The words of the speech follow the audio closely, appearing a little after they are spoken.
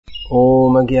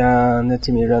Om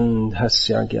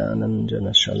Jnanatimirandhasya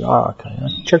Jnananjana Shalakaya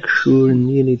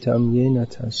Chakshurnilitam Yena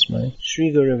Tasmai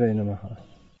Shri Gurave Namaha.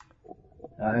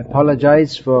 I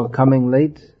apologize for coming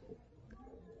late.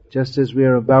 Just as we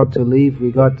are about to leave,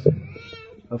 we got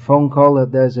a phone call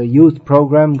that there's a youth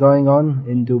program going on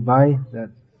in Dubai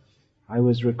that I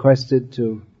was requested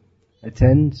to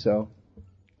attend, so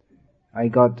I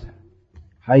got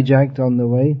hijacked on the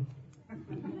way.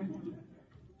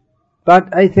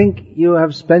 But I think you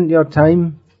have spent your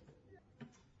time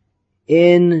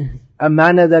in a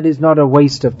manner that is not a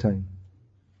waste of time.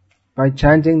 By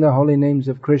chanting the holy names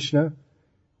of Krishna,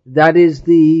 that is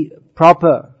the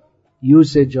proper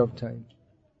usage of time.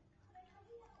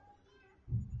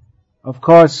 Of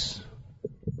course,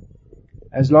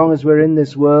 as long as we're in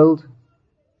this world,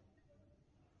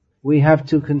 we have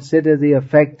to consider the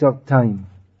effect of time.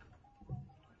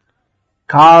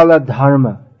 Kala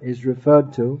dharma is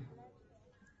referred to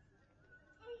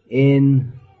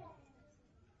in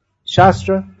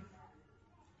Shastra,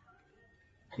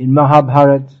 in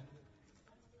Mahabharata.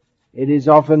 It is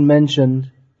often mentioned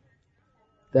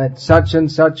that such and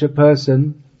such a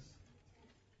person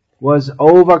was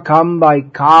overcome by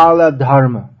Kala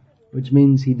dharma, which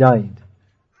means he died.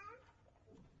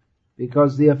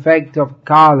 Because the effect of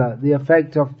Kala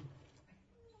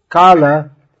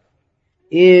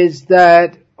is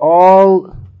that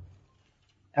all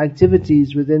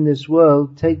activities within this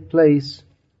world take place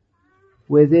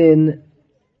within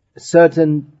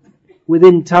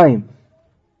time.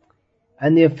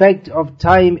 And the effect of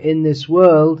time in this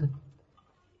world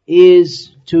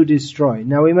is to destroy.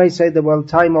 Now we may say that, well,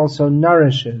 time also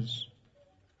nourishes.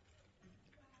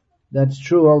 That's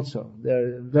true also.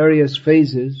 There are various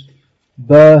phases: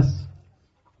 birth,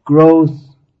 growth,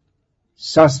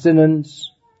 sustenance,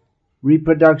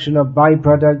 reproduction of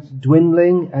byproducts,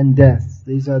 dwindling, and death.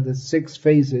 These are the 6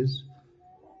 phases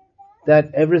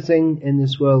that everything in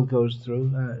this world goes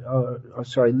through,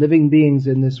 living beings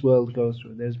in this world go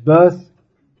through. There's birth,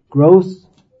 growth,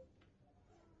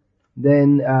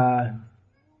 then, I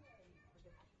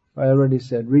already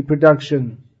said,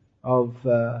 reproduction of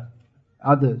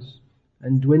others,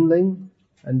 and dwindling,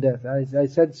 and death. I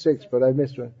said 6, but I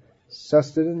missed one.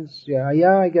 Sustenance,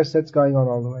 I guess that's going on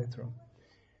all the way through.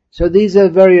 So these are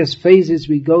various phases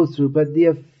we go through, but the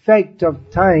effect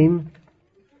of time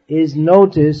is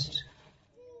noticed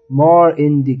more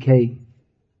in decay.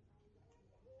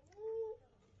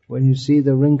 When you see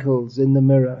the wrinkles in the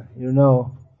mirror, you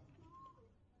know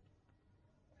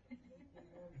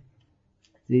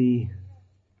the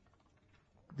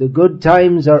good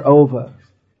times are over.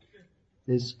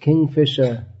 There's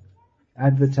Kingfisher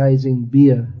advertising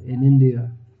beer in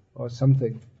India or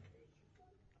something.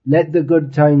 Let the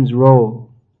good times roll.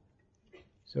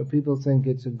 So people think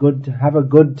it's good to have a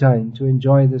good time, to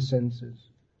enjoy the senses.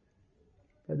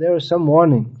 But there are some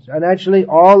warnings. And actually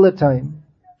all the time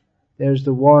there's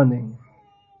the warning.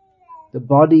 The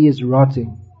body is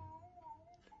rotting.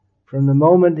 From the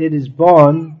moment it is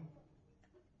born,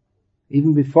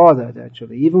 even before that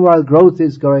actually, even while growth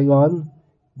is going on,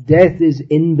 death is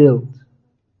inbuilt.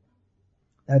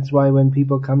 That's why when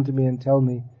people come to me and tell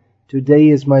me, today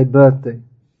is my birthday,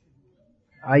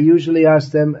 I usually ask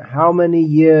them, how many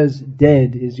years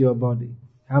dead is your body?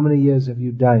 How many years have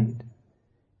you died?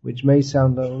 Which may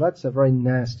sound, oh, that's a very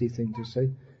nasty thing to say.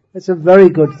 It's a very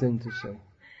good thing to say.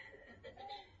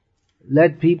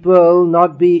 Let people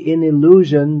not be in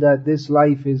illusion that this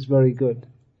life is very good.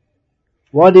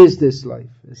 What is this life?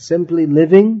 It's simply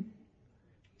living,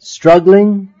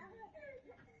 struggling,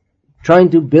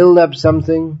 trying to build up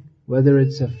something, whether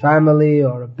it's a family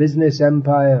or a business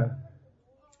empire,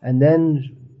 and then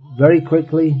very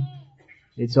quickly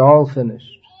it's all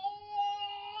finished.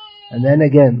 And then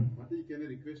again. Can I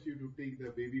request you to take the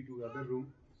baby to the other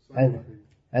room?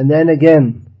 And then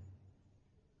again.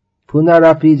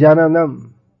 Punarapi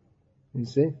jananam. You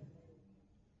see?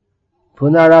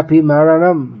 Punarapi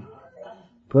maranam.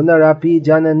 Punarapi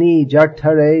janani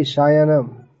jathare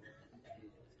shayanam.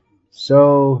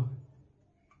 So,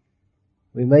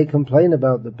 we may complain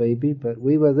about the baby, but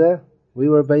we were there. We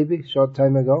were a baby short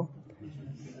time ago.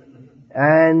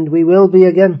 And we will be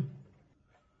again.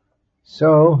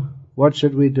 So, what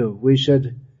should we do? We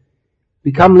should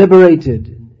become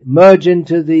liberated. Merge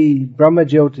into the Brahma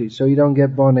Jyoti so you don't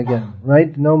get born again.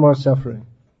 Right? No more suffering.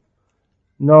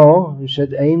 No, you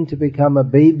should aim to become a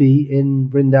baby in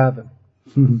Vrindavan.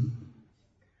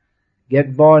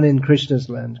 Get born in Krishna's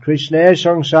land. Krishna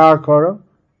sangsar karo.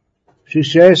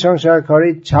 Shishre sangsar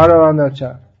kari charo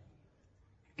anacha.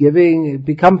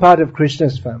 Become part of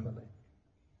Krishna's family.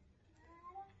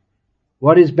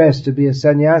 What is best, to be a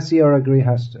sannyasi or a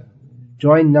grihastha?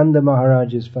 Join Nanda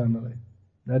Maharaj's family.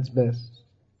 That's best.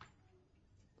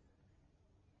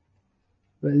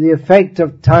 But the effect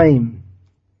of time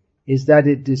is that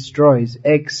it destroys,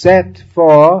 except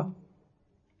for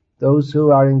those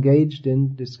who are engaged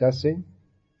in discussing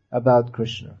about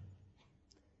Krishna.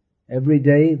 Every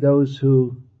day, those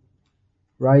who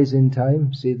rise in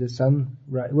time, see the sun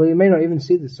rise. Well, you may not even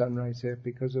see the sunrise here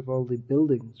because of all the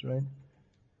buildings, right?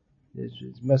 It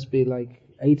must be like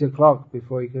 8 o'clock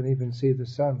before you can even see the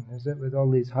sun, is it? With all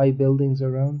these high buildings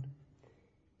around?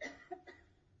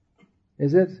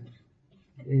 Is it?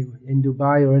 In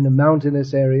Dubai or in a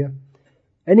mountainous area.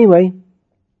 Anyway,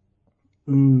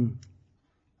 what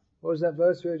was that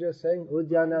verse we were just saying?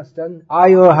 Udyanastan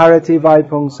ayo harati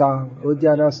vaipungsang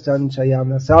udyanastan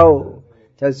chayamasau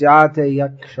tasyate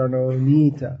yakshano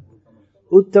nita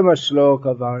uttama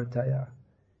shloka vartaya.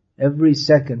 Every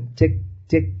second, tick,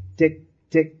 tick, tick,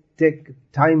 tick, tick,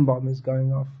 time bomb is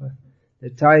going off.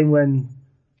 The time when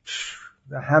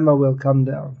the hammer will come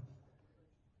down.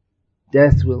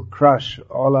 Death will crush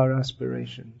all our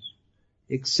aspirations,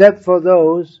 except for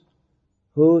those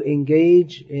who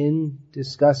engage in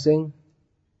discussing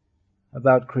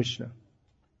about Krishna.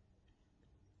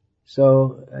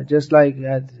 So, just like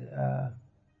in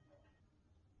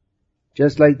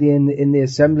the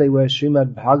assembly where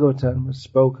Srimad Bhagavatam was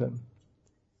spoken,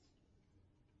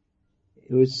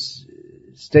 it was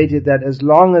stated that as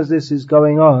long as this is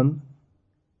going on,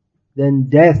 then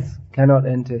death cannot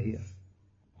enter here.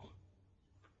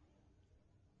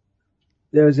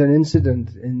 There was an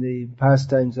incident in the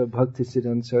pastimes of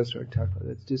Bhaktisiddhanta Saraswati Thakur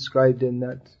that's described in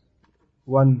that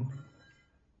one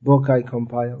book I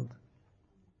compiled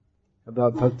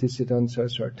about Bhaktisiddhanta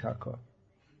Saraswati Thakur.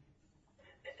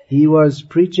 He was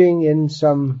preaching in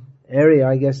some area,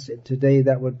 I guess today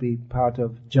that would be part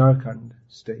of Jharkhand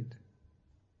state.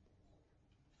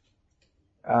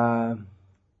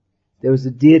 There was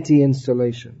a deity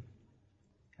installation,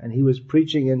 and he was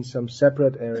preaching in some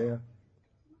separate area.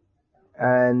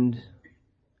 And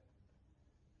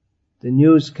the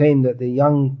news came that the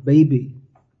young baby,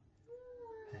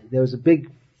 there was a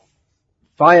big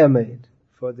fire made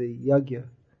for the yajna.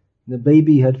 The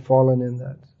baby had fallen in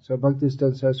that. So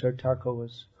Bhaktisiddhanta Saraswati Thakur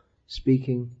was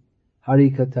speaking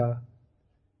Harikatha.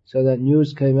 So that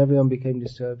news came, everyone became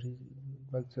disturbed.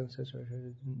 Bhaktisiddhanta Saraswati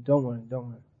said, don't worry,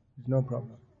 there's no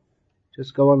problem.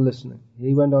 Just go on listening.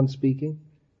 He went on speaking.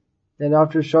 Then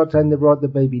after a short time they brought the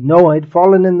baby. No, he'd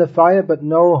fallen in the fire, but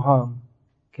no harm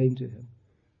came to him.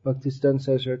 Bhaktisiddhanta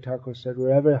Saraswati Thakur said,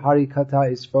 wherever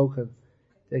Harikatha is spoken,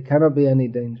 there cannot be any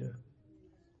danger.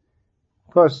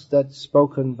 Of course, that's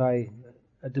spoken by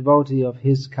a devotee of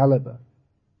his caliber.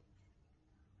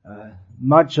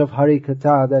 Much of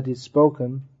Harikatha that is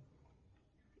spoken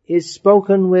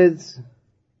with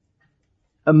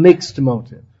a mixed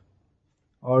motive,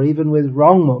 or even with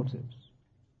wrong motives.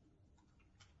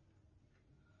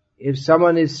 If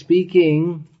someone is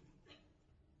speaking,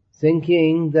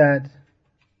 thinking that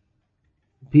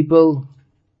people,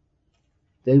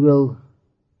 they will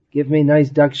give me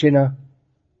nice dakshina,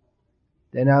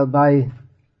 then I'll buy,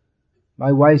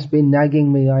 my wife's been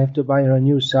nagging me, I have to buy her a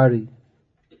new sari.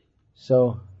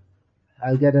 So,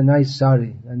 I'll get a nice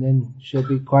sari, and then she'll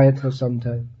be quiet for some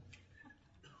time.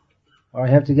 Or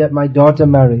I have to get my daughter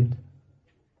married.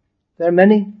 There are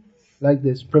many like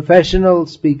this, professional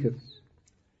speakers.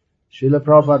 Srila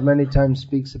Prabhupada many times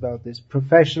speaks about this.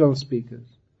 Professional speakers.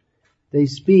 They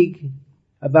speak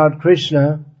about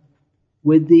Krishna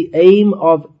with the aim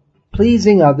of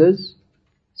pleasing others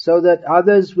so that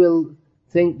others will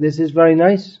think this is very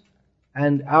nice,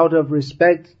 and out of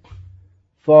respect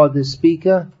for the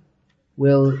speaker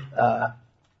will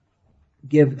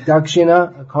give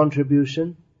dakshina, a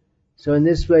contribution. So in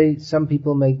this way some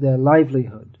people make their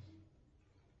livelihood.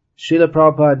 Srila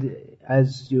Prabhupada,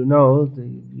 as you know,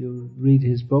 you read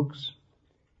his books,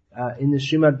 in the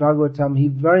Srimad Bhagavatam, he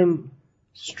very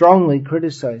strongly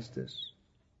criticized this.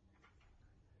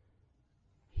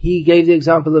 He gave the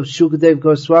example of Shukadev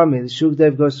Goswami.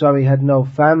 Shukadev Goswami had no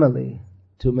family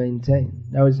to maintain.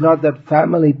 Now it's not that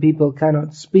family people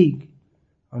cannot speak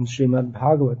on Srimad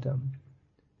Bhagavatam.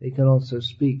 They can also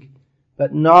speak,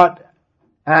 but not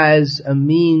as a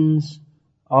means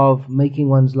of making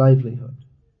one's livelihood.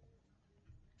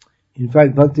 In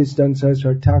fact, Bhaktisiddhanta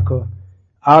Saraswati Thakur,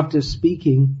 after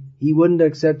speaking, he wouldn't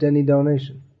accept any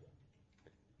donation.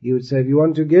 He would say, if you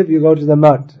want to give, you go to the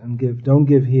mutt and give. Don't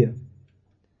give here.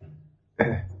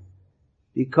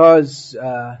 Because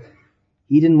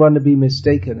he didn't want to be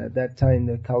mistaken. At that time,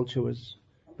 the culture was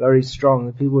very strong.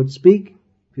 The people would speak,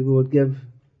 people would give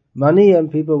money, and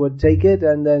people would take it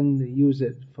and then use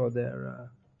it for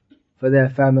for their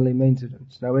family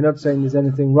maintenance. Now we're not saying there's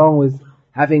anything wrong with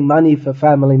having money for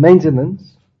family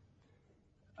maintenance,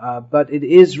 but it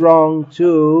is wrong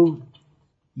to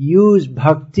use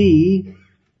bhakti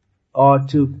or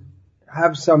to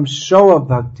have some show of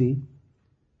bhakti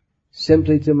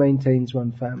simply to maintain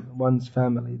one's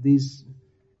family. These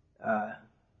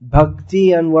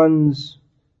bhakti and one's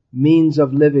means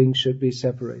of living should be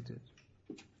separated.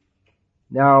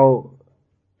 Now,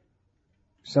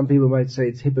 some people might say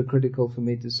it's hypocritical for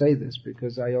me to say this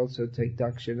because I also take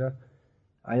dakshina.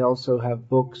 I also have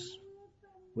books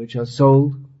which are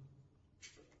sold.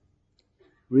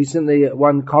 Recently,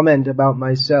 one comment about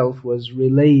myself was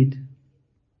relayed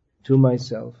to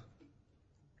myself.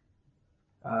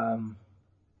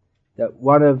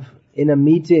 That in a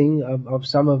meeting of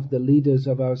some of the leaders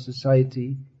of our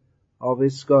society, of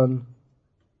ISKCON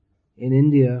in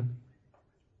India,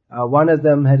 one of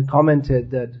them had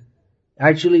commented that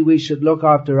actually we should look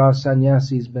after our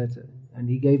sannyasis better. And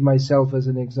he gave myself as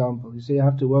an example. You see, I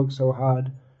have to work so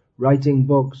hard writing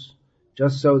books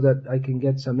just so that I can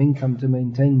get some income to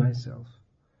maintain myself.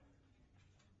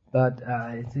 But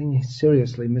I think he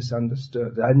seriously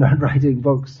misunderstood. I'm not writing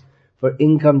books for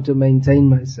income to maintain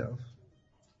myself.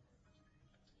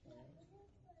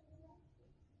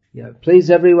 Yeah, please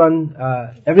everyone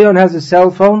has a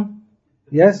cell phone?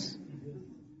 Yes?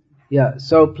 Yeah,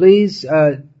 so please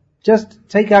just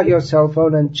take out your cell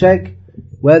phone and check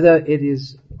whether it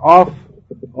is off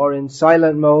or in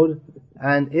silent mode,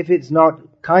 and if it's not,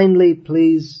 kindly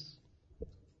please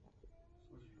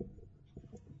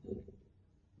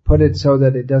put it so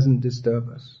that it doesn't disturb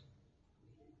us.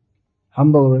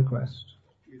 Humble request.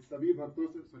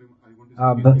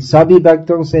 सभी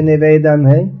भक्तों से निवेदन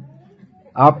है,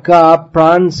 आपका आप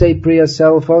प्राण से प्रिय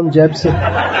सेल फोन जेब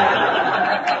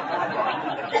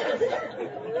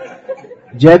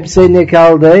से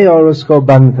निकाल दे और उसको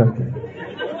बंद कर दे,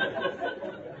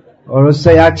 और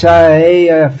उससे अच्छा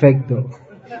है फेंक दो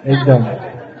एकदम.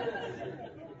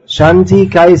 शांति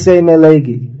कैसे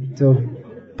मिलेगी? तो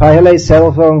पहले सेल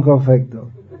फोन को फेंक दो.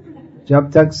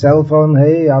 जब तक सेल फोन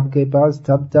है आपके पास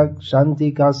तब तक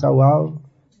शांति का सवाल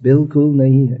बिल्कुल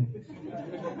नहीं है.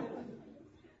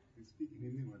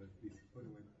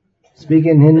 Speak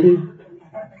in Hindi.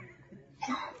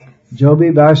 जो भी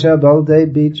भाषा बोलते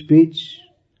बीच बीच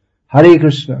Hare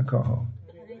Krishna kaho.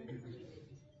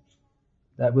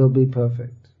 That will be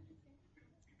perfect.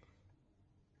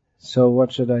 So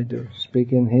what should I do?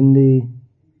 Speak in Hindi?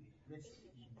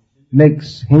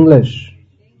 Mix. English.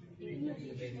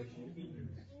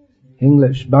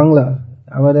 Bangla.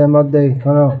 আমাদের মধ্যে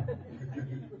কোনো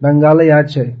বাঙালি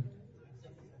আছে?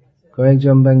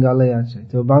 কয়েকজন বাঙালি আছে,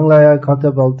 তো বাংলায় কথা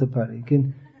বলতে পারি,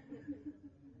 কিন্তু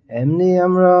এমনি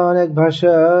আমরা অনেক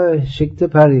ভাষা শিখতে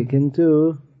পারি, কিন্তু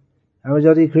আমরা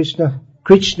যদি কৃষ্ণ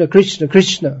কৃষ্ণ কৃষ্ণ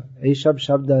কৃষ্ণ এইসব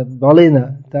শব্দ বলি না,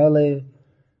 তাহলে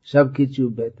সবকিছু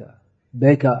বেকার.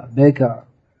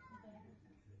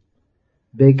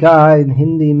 Bekar in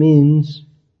Hindi means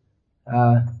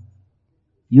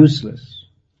useless,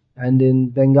 and in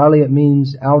Bengali it means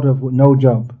out of no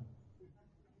job.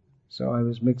 So I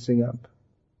was mixing up.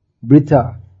 Brita,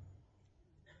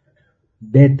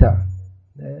 beta.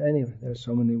 Anyway, there are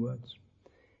so many words.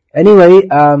 Anyway,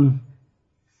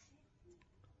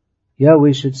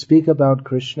 we should speak about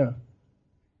Krishna.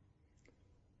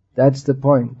 That's the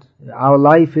point. Our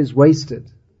life is wasted.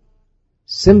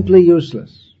 Simply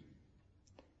useless.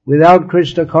 Without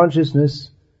Krishna consciousness,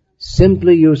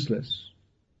 simply useless.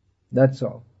 That's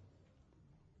all.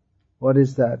 What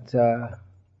is that?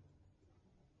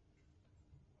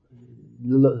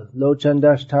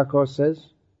 Lochandas Thakur says,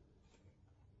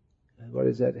 what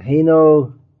is that?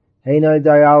 Heino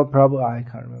Dayal Prabhu, I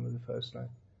can't remember the first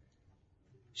line.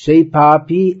 Shei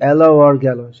papi elo or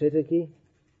gelo. Sheta ki?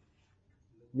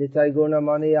 Nitai guna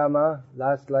mani ama,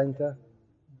 last line ta.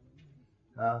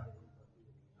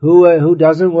 Who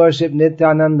doesn't worship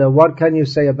Nityananda, what can you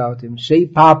say about him? Shei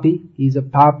papi, he's a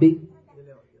papi.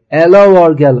 Elo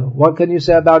or gelo. What can you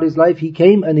say about his life? He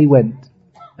came and he went.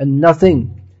 And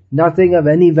nothing of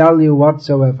any value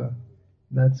whatsoever.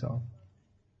 That's all.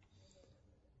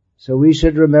 So we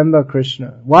should remember Krishna.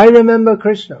 Why remember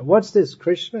Krishna? What's this?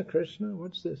 Krishna?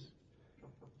 What's this?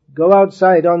 Go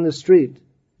outside on the street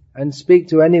and speak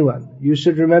to anyone. You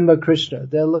should remember Krishna.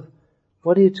 They'll look,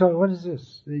 what are you talking? What is this?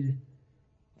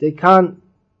 They can't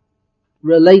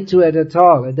relate to it at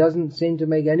all. It doesn't seem to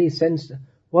make any sense.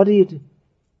 What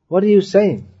are you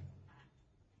saying?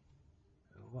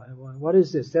 What is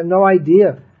this? They have no idea.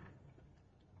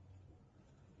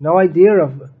 No idea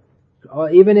of, or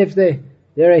even if they're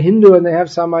a Hindu and they have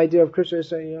some idea of Krishna, they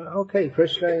say, okay,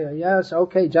 Krishna, yes,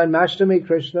 okay, Janmashtami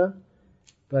Krishna,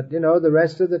 But the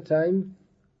rest of the time,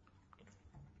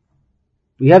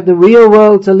 we have the real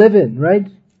world to live in, right?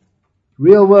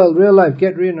 Real world, real life.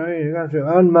 You have to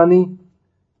earn money.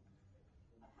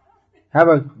 Have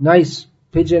a nice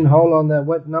pigeonhole on there.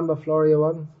 What number floor are you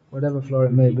on? Whatever floor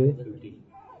it may be. 50.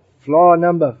 Floor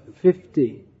number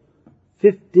 50.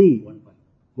 50.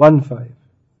 1-5.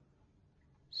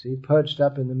 See, perched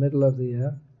up in the middle of the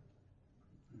air.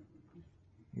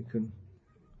 You can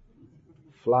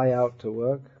fly out to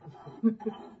work.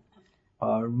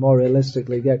 Or more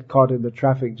realistically, get caught in the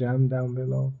traffic jam down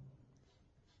below.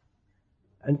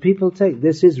 And people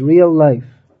this is real life.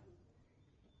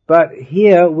 But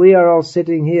here, we are all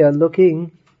sitting here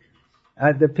looking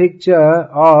at the picture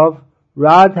of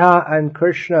Radha and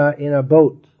Krishna in a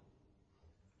boat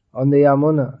on the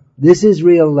Yamuna. This is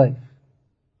real life.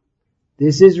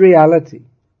 This is reality.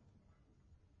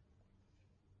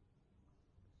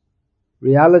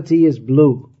 Reality is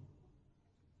blue.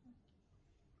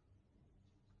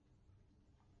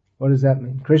 What does that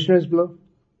mean? Krishna is blue?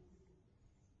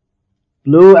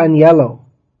 Blue and yellow.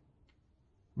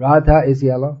 Radha is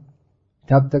yellow.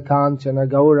 Tapta Kanchana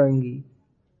Gaurangi.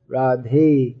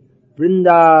 Radhe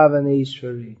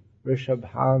Vrindavaneshwari.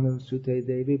 Rishabhanam Sute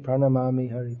Devi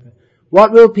Pranamami Haripa.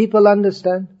 What will people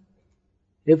understand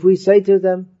if we say to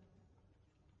them,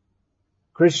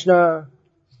 Krishna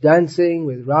is dancing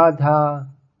with Radha,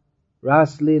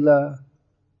 Ras Leela,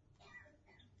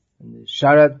 and the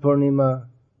Sharad Purnima?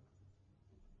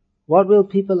 What will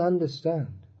people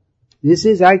understand? This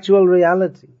is actual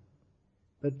reality.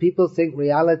 But people think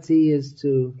reality is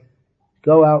to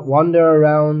go out, wander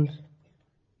around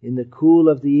in the cool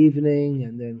of the evening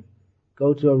and then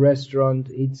go to a restaurant,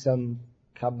 eat some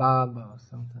kebab or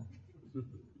something. I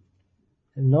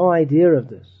have no idea of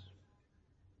this.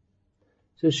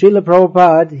 So Srila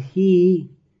Prabhupada,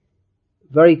 he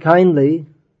very kindly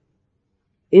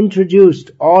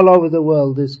introduced all over the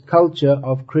world this culture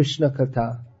of Krishna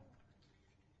Katha.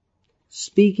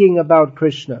 Speaking about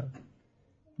Krishna,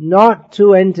 not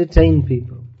to entertain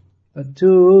people, but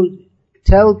to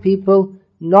tell people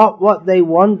not what they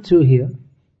want to hear,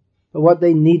 but what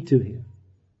they need to hear.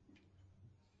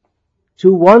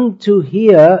 To want to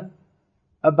hear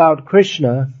about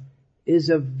Krishna is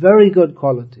a very good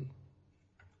quality.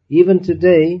 Even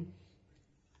today,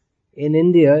 in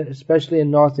India, especially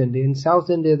in North India, in South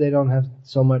India they don't have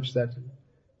so much that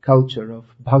culture of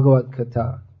Bhagavad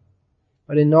Katha.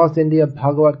 But in North India,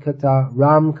 Bhagavad Katha,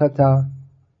 Ram Katha,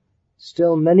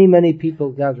 still many, many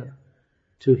people gather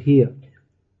to hear.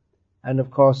 And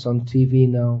of course on TV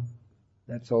now,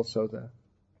 that's also there.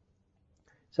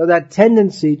 So that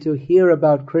tendency to hear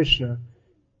about Krishna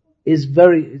is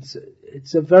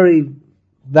it's a very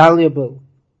valuable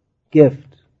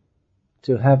gift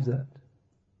to have that.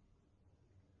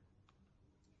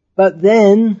 But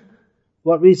then,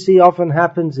 what we see often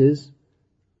happens is,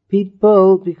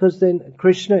 people, because then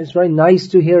Krishna, it's very nice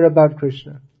to hear about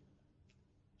Krishna.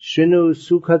 Shrinu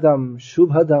Sukhadam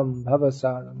Shubhadam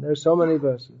Bhavasaram. There are so many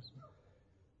verses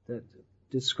that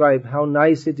describe how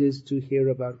nice it is to hear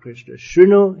about Krishna.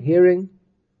 Shrinu, hearing.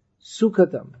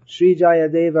 Sukhadam. Sri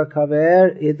Jayadeva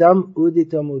Kaver Idam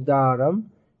Uditam Udaram.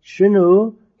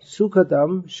 Shrinu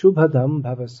Sukhadam Shubhadam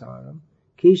Bhavasaram.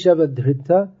 Keshava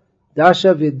Dhrita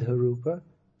Dasha Vidharupa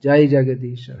Jai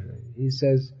Jagadisha. He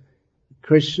says,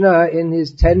 Krishna in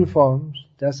his 10 forms,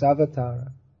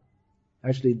 Dasavatara,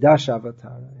 actually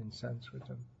Dashavatara in Sanskrit,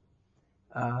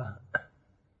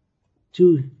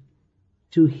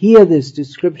 to hear this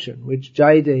description which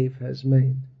Jayadev has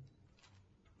made,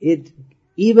 it,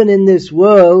 even in this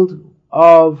world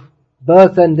of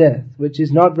birth and death, which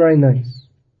is not very nice,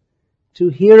 to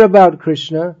hear about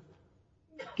Krishna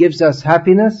gives us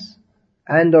happiness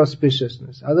and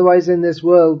auspiciousness. Otherwise in this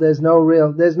world there's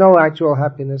no actual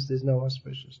happiness, there's no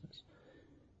auspiciousness.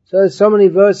 So there's so many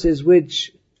verses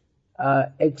which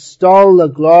extol the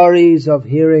glories of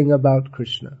hearing about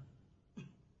Krishna.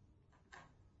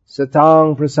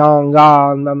 Satang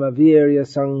prasangan mama virya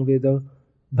sangvido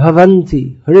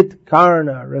bhavanti hrit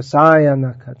karna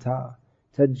rasayana katha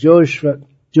tad josharat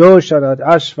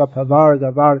ashva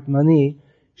pavarga vartmani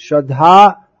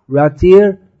shraddha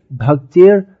ratir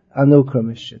bhaktir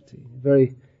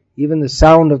anukramishyati. Even the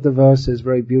sound of the verse is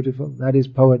very beautiful. That is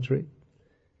poetry.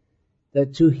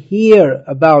 That to hear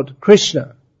about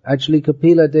Krishna, actually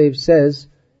Kapila Dev says,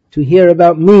 to hear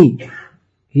about me,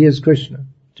 he is Krishna.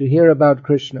 To hear about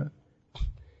Krishna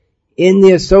in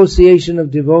the association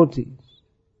of devotees,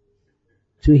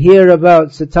 to hear about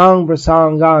Satang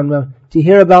Prasangan, to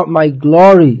hear about my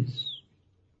glories,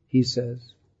 he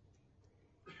says,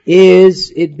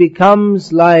 it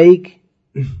becomes like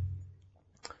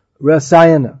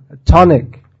rasayana, a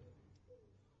tonic,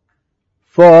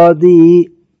 for the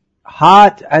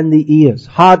heart and the ears.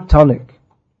 Heart tonic.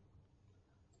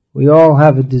 We all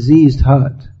have a diseased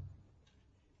heart.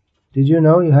 Did you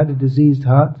know you had a diseased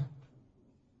heart?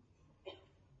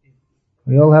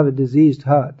 We all have a diseased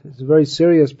heart. It's a very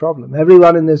serious problem.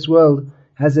 Everyone in this world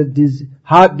has a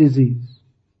heart disease.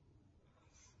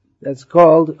 That's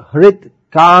called Hrit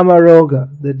Kama Roga,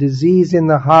 the disease in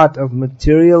the heart of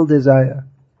material desire.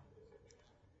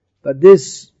 But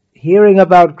this hearing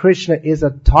about Krishna is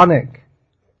a tonic.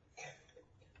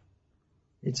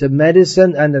 It's a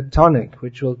medicine and a tonic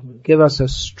which will give us a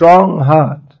strong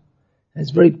heart.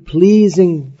 It's very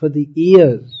pleasing for the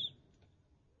ears.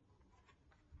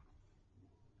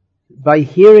 By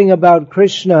hearing about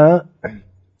Krishna,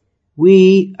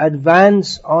 we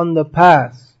advance on the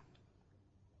path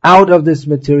out of this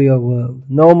material world.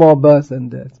 No more birth and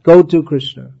death. Go to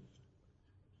Krishna.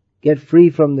 Get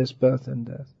free from this birth and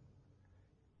death.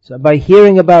 So by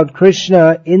hearing about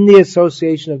Krishna in the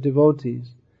association of devotees,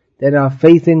 then our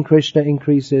faith in Krishna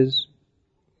increases,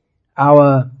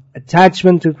 our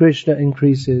attachment to Krishna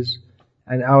increases,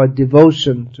 and our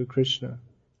devotion to Krishna.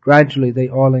 Gradually they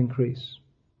all increase.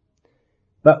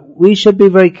 But we should be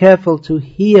very careful to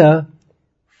hear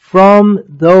from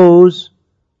those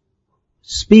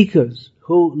speakers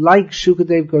who, like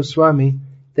Shukadev Goswami,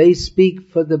 they speak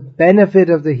for the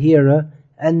benefit of the hearer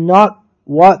and not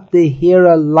what the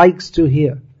hearer likes to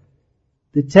hear.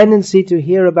 The tendency to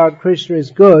hear about Krishna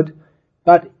is good,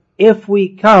 but if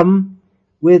we come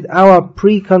with our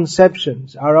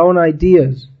preconceptions, our own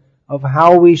ideas of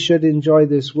how we should enjoy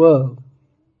this world,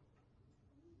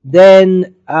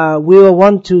 then we will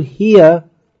want to hear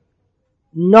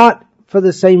not for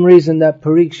the same reason that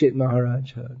Parikshit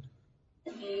Maharaj heard,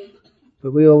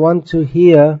 but we will want to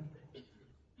hear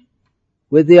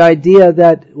with the idea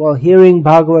that, well, hearing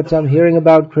Bhagavatam, hearing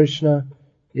about Krishna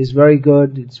is very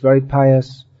good, it's very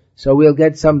pious, so we'll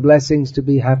get some blessings to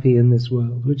be happy in this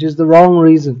world, which is the wrong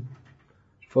reason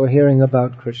for hearing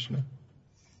about Krishna.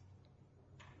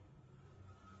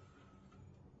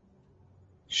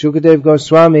 Shukadev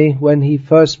Goswami, when he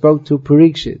first spoke to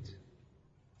Parikshit,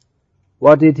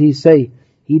 what did he say?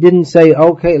 He didn't say,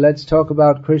 okay, let's talk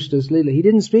about Krishna's Leela. He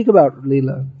didn't speak about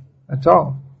Leela at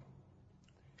all.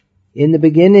 In the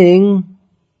beginning,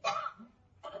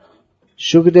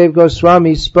 Shukadev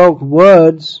Goswami spoke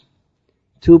words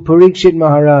to Parikshit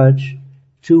Maharaj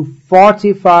to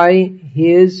fortify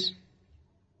his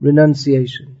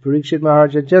renunciation. Parikshit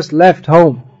Maharaj had just left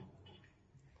home.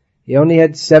 He only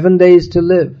had 7 days to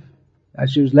live.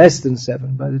 Actually, it was less than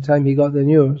 7. By the time he got the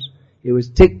news, it was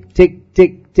tick, tick,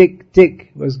 tick, tick,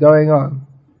 tick was going on.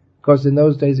 Of course, in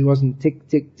those days it wasn't tick,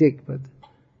 tick, tick, but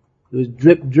it was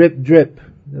drip, drip, drip.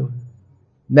 The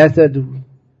method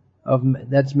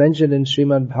that's mentioned in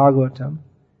Srimad Bhagavatam,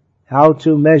 how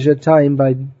to measure time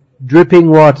by dripping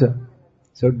water.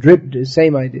 So drip, the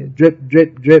same idea. Drip,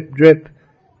 drip, drip, drip.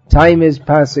 Time is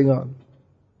passing on.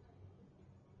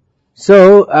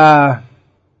 So,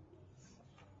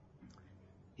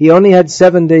 he only had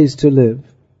 7 days to live.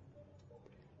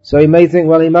 So he may think,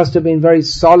 well, he must have been very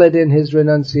solid in his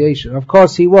renunciation. Of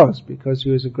course he was, because he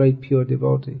was a great pure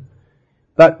devotee.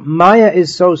 But Maya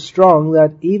is so strong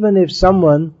that even if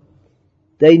someone,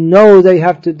 they know they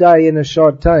have to die in a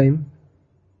short time,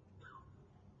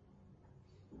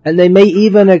 and they may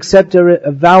even accept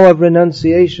a vow of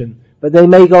renunciation, but they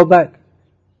may go back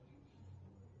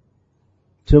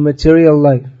to material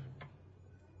life.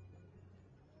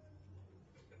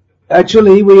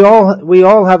 Actually, we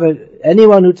all have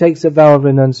anyone who takes a vow of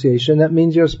renunciation, that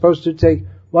means you're supposed to take,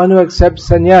 one who accepts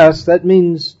sannyas, that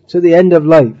means to the end of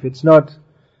life. It's not,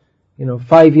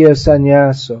 5-year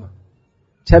sannyas or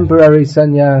temporary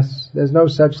sannyas. There's no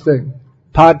such thing.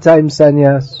 Part-time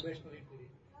sannyas.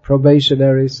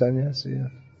 Probationary sannyasi. Yeah.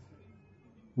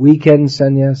 Weekend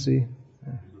sannyasi.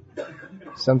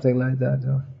 Something like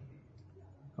that.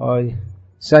 Or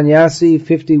sannyasi,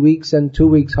 50 weeks and 2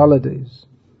 weeks holidays.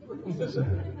 So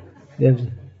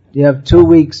you have 2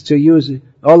 weeks to use it.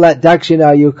 All that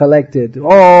dakshina you collected.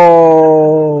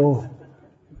 Oh!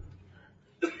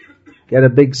 Get a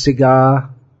big cigar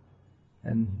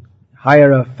and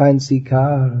hire a fancy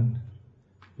car. And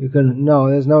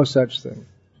there's no such thing.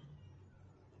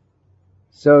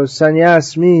 So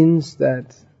sannyas means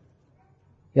that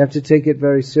you have to take it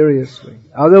very seriously.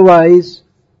 Otherwise,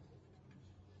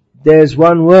 there's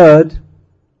one word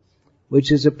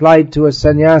which is applied to a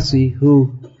sannyasi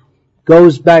who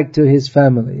goes back to his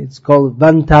family. It's called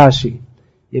vantashi.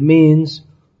 It means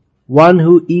one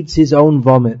who eats his own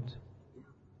vomit.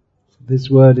 This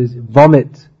word is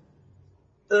vomit.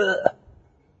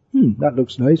 That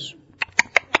looks nice.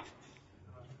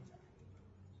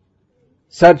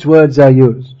 such words are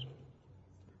used.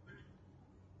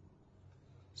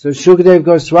 So Shukadeva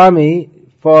Goswami,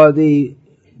 for the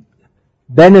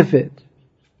benefit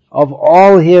of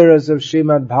all hearers of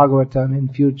Srimad Bhagavatam in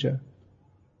future,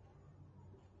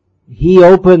 he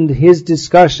opened his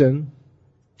discussion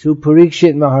to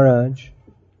Parikshit Maharaj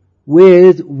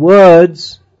with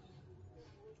words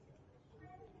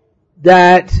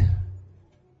that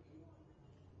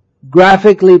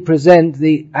graphically present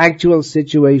the actual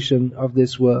situation of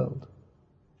this world.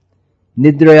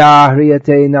 Nidraya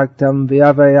hriyate naktam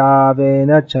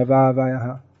vyavayavena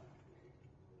chavavayaha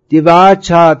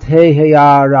divachat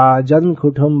heya rajan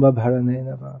kutumba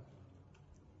bharanenava.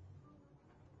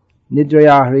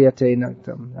 Nidraya hriyate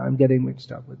naktam. I'm getting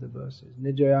mixed up with the verses.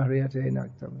 Nidraya hriyate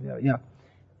naktam. Yeah.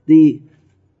 The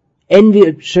envy,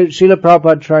 Srila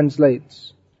Prabhupada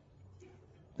translates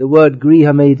the word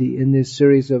grihamedi in this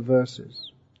series of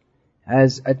verses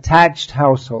as attached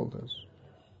householders.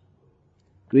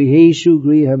 Griheshu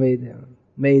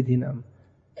grihamedhinam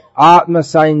atma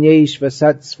sainyeshva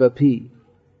satsvapi.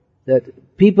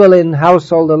 That people in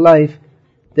householder life,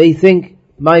 they think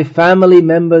my family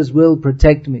members will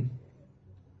protect me.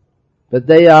 But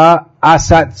they are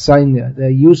asat sainya. They're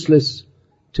useless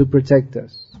to protect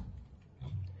us.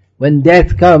 When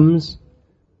death comes,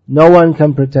 no one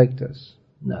can protect us.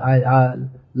 Our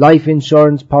life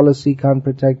insurance policy can't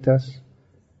protect us.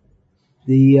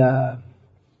 The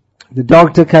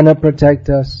doctor cannot protect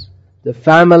us. The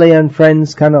family and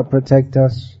friends cannot protect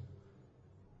us.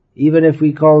 Even if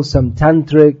we call some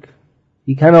tantric,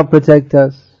 he cannot protect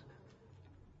us.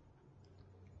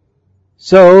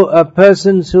 So,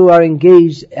 persons who are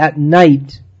engaged at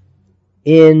night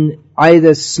in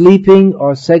either sleeping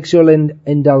or sexual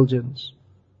indulgence.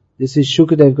 This is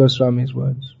Shukadeva Goswami's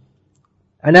words.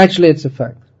 And actually it's a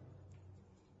fact.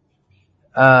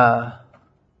 And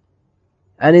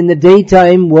in the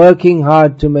daytime working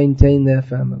hard to maintain their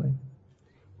family.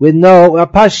 With no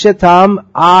apashyatam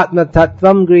atma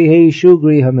tattvam griheshu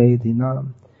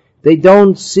grihamedhinam. They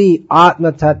don't see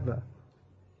atma tattva.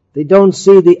 They don't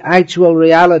see the actual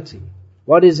reality.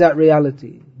 What is that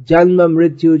reality? Janma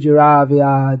mrityu jara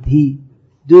vyadhi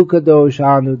dukkha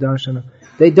doshanu darshana.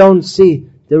 They don't see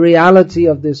the reality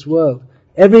of this world.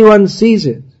 Everyone sees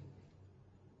it.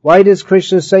 Why does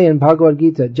Krishna say in Bhagavad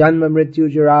Gita, Janma mrityu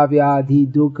jara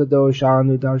vyadhi dukkha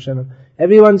doshanu darshana?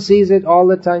 Everyone sees it all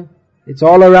the time. It's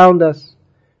all around us.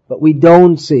 But we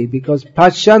don't see, because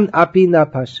pasyan api na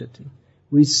pashyati.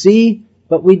 We see,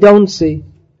 but we don't see.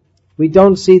 We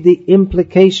don't see the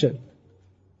implication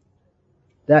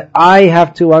that I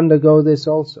have to undergo this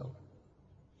also.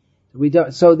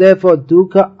 So therefore,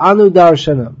 dukkha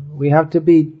anudarshanam. We have to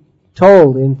be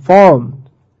told, informed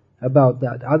about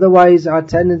that. Otherwise, our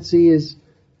tendency is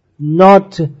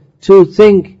not to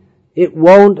think it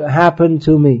won't happen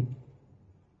to me.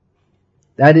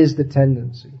 That is the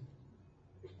tendency.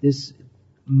 This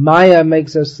Maya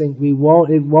makes us think it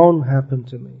won't happen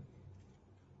to me.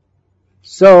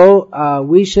 So,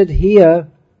 we should hear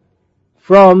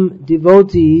from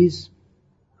devotees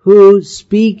who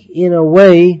speak in a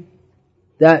way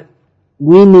that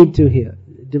we need to hear.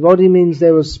 Devotee means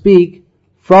they will speak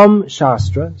from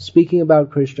Shastra, speaking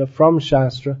about Krishna from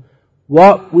Shastra,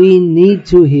 what we need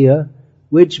to hear,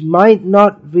 which might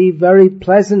not be very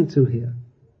pleasant to hear.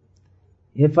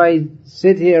 If I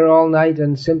sit here all night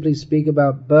and simply speak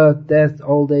about birth, death,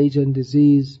 old age and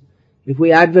disease, if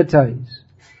we advertise,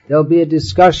 there'll be a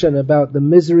discussion about the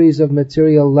miseries of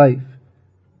material life.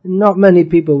 Not many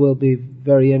people will be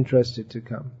very interested to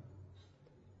come.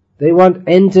 They want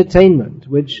entertainment,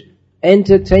 which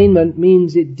entertainment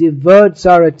means it diverts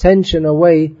our attention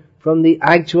away from the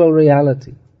actual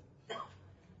reality.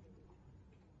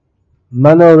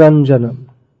 Manoranjanam.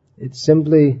 It's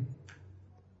simply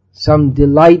some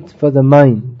delight for the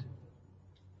mind.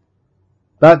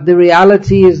 But the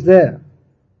reality is there.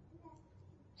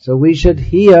 So we should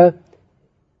hear,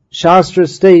 Shastra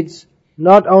states,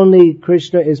 not only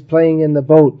Krishna is playing in the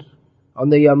boat on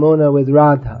the Yamuna with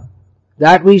Radha.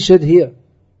 That we should hear.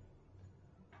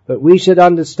 But we should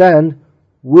understand,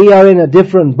 we are in a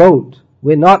different boat.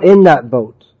 We're not in that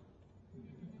boat.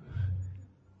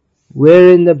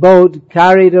 We're in the boat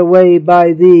carried away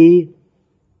by the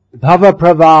Bhava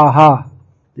Pravaha,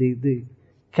 the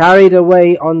carried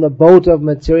away on the boat of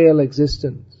material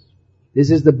existence. This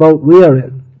is the boat we are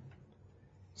in.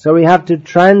 So we have to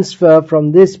transfer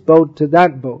from this boat to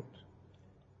that boat.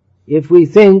 If we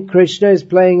think Krishna is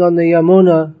playing on the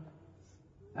Yamuna,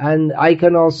 and I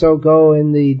can also go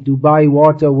in the Dubai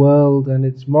water world, and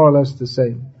it's more or less the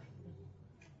same,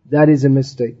 that is a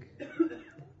mistake.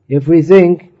 If we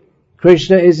think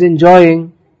Krishna is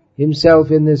enjoying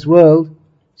himself in this world,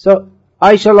 so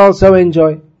I shall also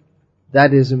enjoy.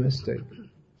 That is a mistake.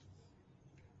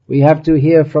 We have to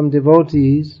hear from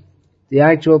devotees the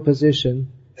actual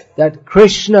position that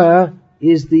Krishna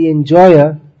is the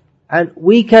enjoyer, and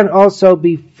we can also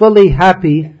be fully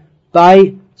happy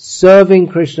by serving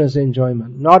Krishna's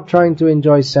enjoyment, not trying to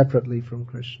enjoy separately from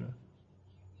Krishna.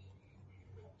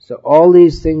 So all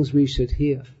these things we should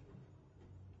hear.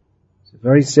 It's a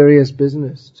very serious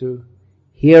business to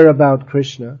hear about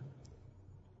Krishna.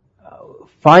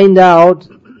 Find out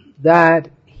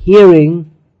that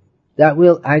hearing that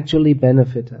will actually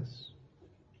benefit us.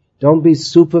 Don't be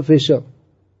superficial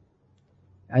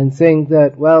and think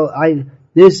that, well,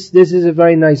 this is a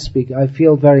very nice speaker. I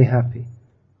feel very happy.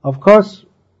 Of course,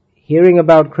 hearing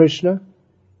about Krishna,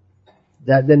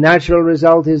 that the natural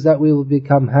result is that we will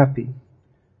become happy.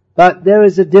 But there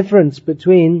is a difference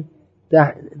between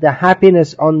the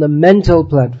happiness on the mental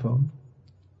platform,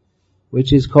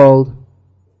 which is called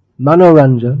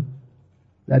manoranjan,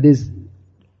 that is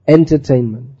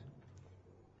entertainment,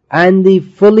 and the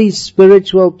fully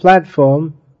spiritual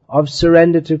platform of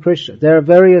surrender to Krishna. There are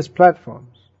various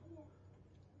platforms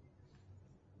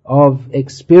of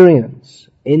experience.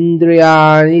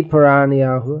 Indriyani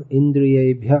paranyahu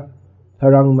indriyebhya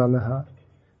parang manaha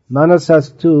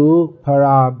manasastu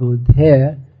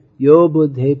parabudhe yo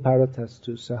budhe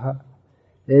paratastu saha.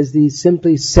 There's the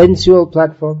simply sensual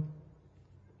platform,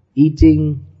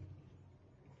 eating,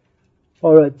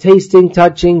 or tasting,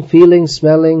 touching, feeling,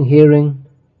 smelling, hearing.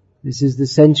 This is the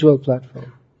sensual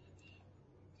platform.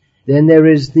 Then there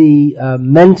is the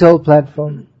mental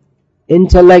platform,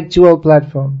 intellectual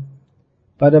platform.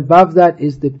 But above that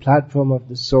is the platform of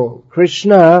the soul.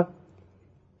 Krishna,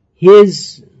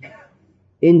 his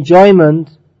enjoyment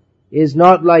is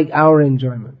not like our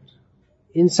enjoyment.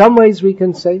 In some ways we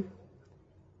can say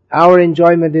our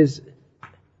enjoyment is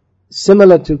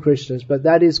similar to Krishna's, but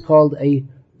that is called a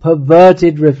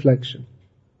perverted reflection.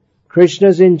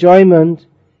 Krishna's enjoyment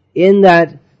in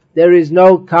that there is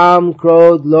no kam,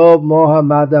 krodh, lobh, moha,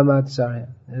 mada, matsarya.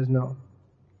 There's no.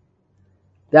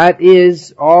 That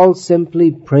is all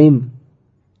simply prem.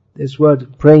 This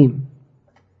word prem.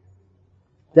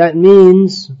 That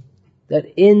means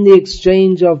that in the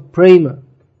exchange of prema,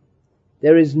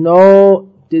 there is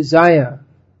no desire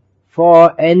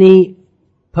for any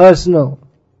personal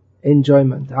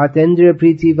enjoyment. Atendriya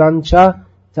priti vancha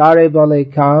tare bale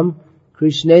kam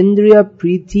krishnendriya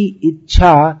priti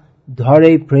ichha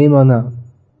dhare premana.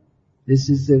 This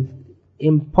is an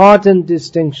important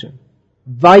distinction,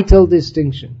 vital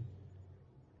distinction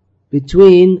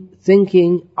between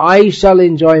thinking I shall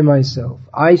enjoy myself,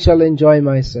 I shall enjoy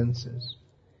my senses,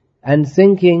 and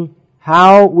thinking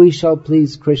how we shall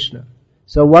please Krishna.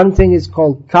 So one thing is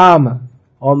called kama,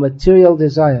 or material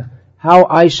desire, how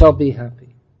I shall be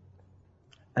happy.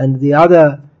 And the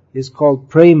other is called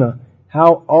prema,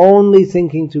 how only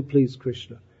thinking to please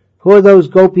Krishna. Who are those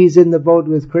gopis in the boat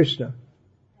with Krishna?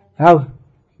 How?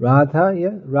 Radha,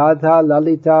 yeah? Radha,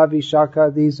 Lalita,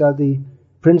 Vishaka, these are the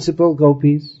principal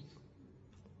gopis.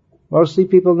 Mostly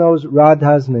people know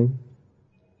Radha's name,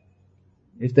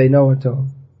 if they know at all.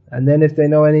 And then if they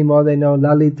know any more, they know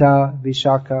Lalita,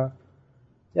 Vishaka.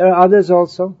 There are others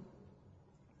also.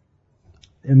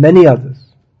 There are many others.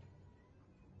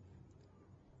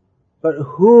 But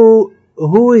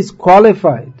who is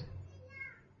qualified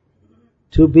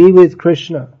to be with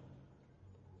Krishna,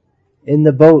 in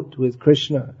the boat with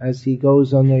Krishna as he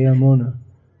goes on the Yamuna?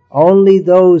 Only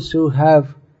those who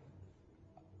have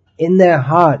in their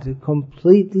heart a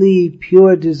completely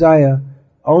pure desire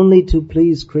only to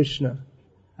please Krishna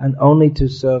and only to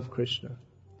serve Krishna.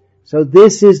 So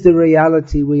this is the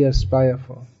reality we aspire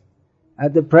for.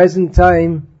 At the present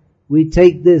time, we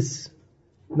take this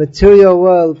material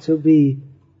world to be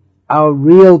our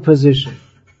real position.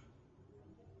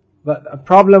 But a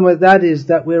problem with that is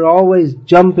that we're always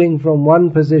jumping from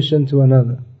one position to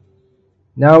another.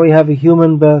 Now we have a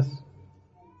human birth.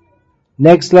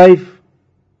 Next life,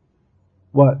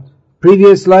 what?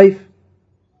 Previous life?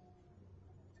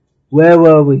 Where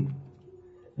were we?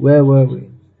 Where were we?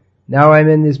 Now I'm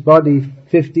in this body,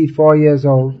 54 years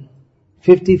old.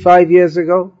 55 years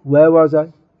ago, where was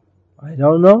I? I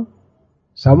don't know.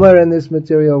 Somewhere in this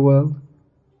material world.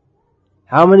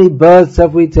 How many births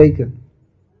have we taken?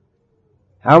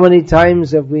 How many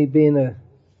times have we been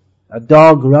a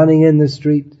dog running in the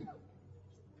street?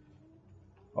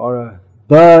 Or a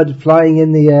bird flying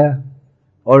in the air?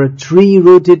 Or a tree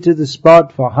rooted to the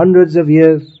spot for hundreds of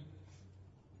years?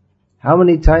 How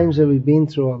many times have we been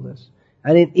through all this?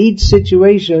 And in each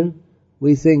situation,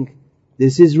 we think,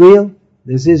 this is real,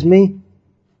 this is me.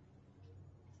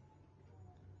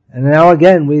 And now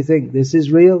again we think, this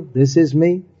is real, this is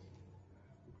me.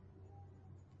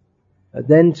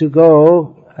 then to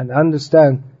go and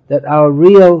understand that our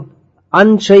real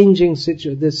unchanging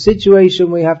situation, the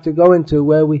situation we have to go into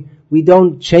where we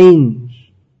don't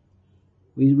change,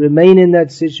 we remain in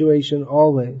that situation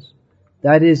always,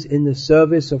 that is in the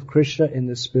service of Krishna in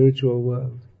the spiritual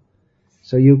world.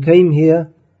 So you came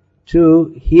here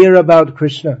to hear about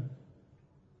Krishna.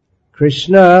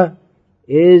 Krishna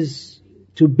is,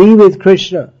 to be with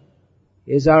Krishna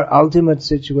is our ultimate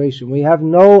situation. We have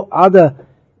no other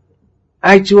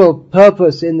actual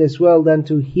purpose in this world than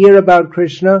to hear about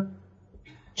Krishna,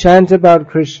 chant about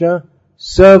Krishna,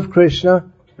 serve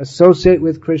Krishna, associate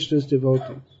with Krishna's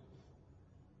devotees.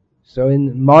 So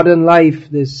in modern life,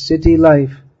 this city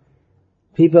life,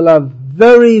 people are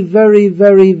very, very,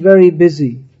 very, very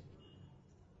busy,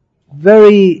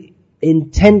 very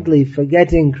intently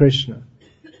forgetting Krishna.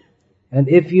 And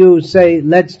if you say,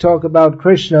 let's talk about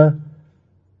Krishna,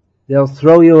 they'll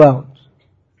throw you out.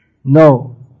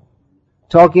 No.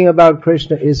 Talking about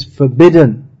Krishna is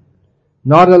forbidden.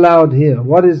 Not allowed here.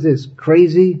 What is this?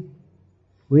 Crazy?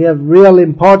 We have real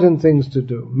important things to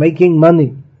do. Making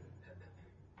money.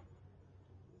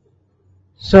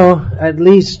 So, at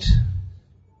least,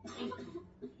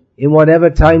 in whatever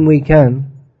time we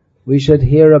can, we should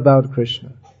hear about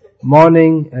Krishna.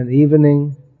 Morning and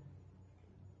evening.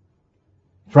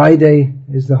 Friday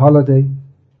is the holiday.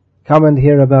 Come and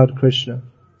hear about Krishna.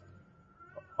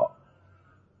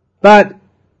 But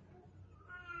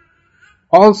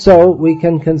also we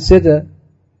can consider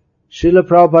Srila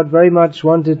Prabhupada very much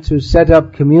wanted to set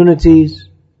up communities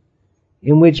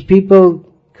in which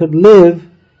people could live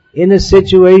in a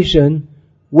situation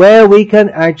where we can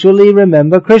actually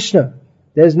remember Krishna.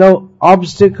 There's no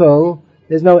obstacle,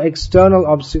 there's no external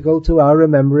obstacle to our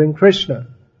remembering Krishna.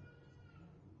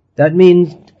 That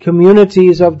means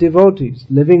communities of devotees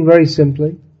living very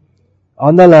simply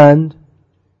on the land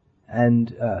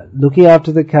and looking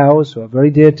after the cows who are very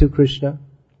dear to Krishna,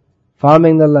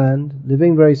 farming the land,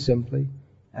 living very simply,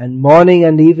 and morning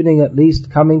and evening at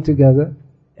least coming together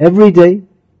every day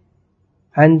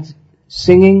and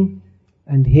singing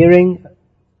and hearing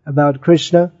about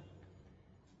Krishna.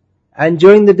 And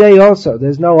during the day also,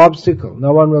 there's no obstacle.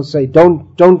 No one will say,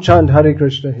 don't chant Hare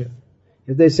Krishna here.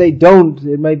 If they say don't,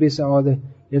 it may be some other.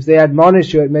 If they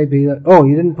admonish you, it may be that, oh,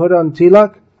 you didn't put on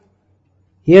tilak?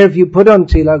 Here, if you put on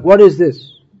tilak, what is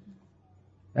this?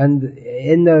 And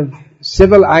in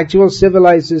the actual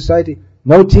civilized society,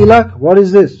 no tilak? What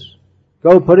is this?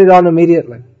 Go put it on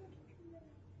immediately.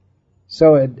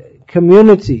 So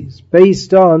communities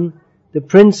based on the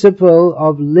principle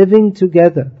of living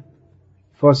together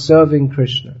for serving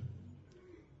Krishna.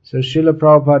 So Srila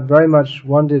Prabhupada very much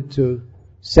wanted to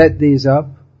set these up.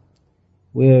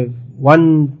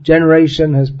 One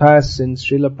generation has passed since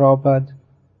Srila Prabhupada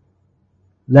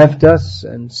left us,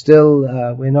 and still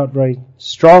we're not very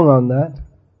strong on that.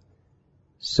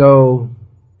 So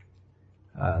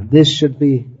this should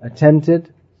be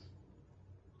attempted.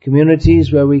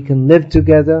 Communities where we can live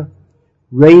together,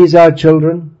 raise our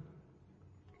children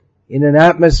in an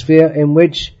atmosphere in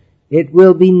which it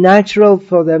will be natural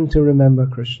for them to remember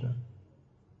Krishna.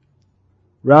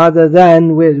 Rather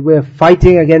than we're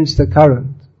fighting against the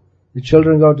current. The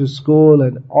children go to school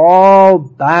and all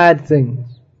bad things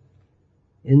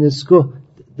in the school.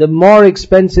 The more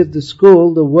expensive the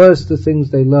school, the worse the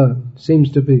things they learn,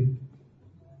 seems to be.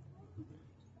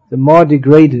 The more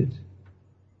degraded,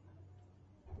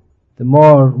 the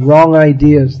more wrong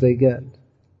ideas they get.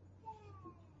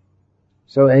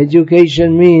 So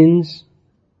education means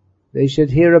they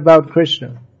should hear about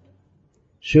Krishna.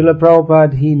 Srila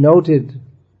Prabhupada, he noted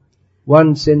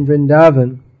once in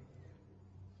Vrindavan,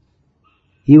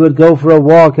 he would go for a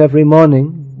walk every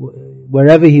morning,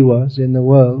 wherever he was in the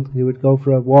world, he would go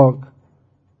for a walk.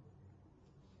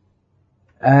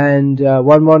 And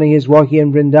one morning he was walking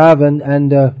in Vrindavan,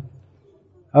 and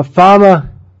a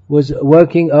farmer was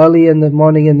working early in the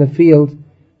morning in the field,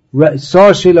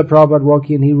 saw Srila Prabhupada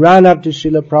walking, he ran up to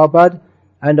Srila Prabhupada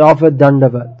and offered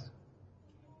dandavat.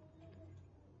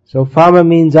 So farmer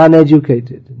means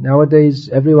uneducated. Nowadays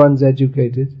everyone's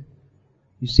educated.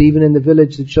 You see, even in the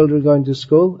village, the children going to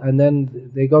school, and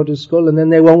then they go to school, and then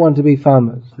they won't want to be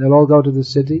farmers. They'll all go to the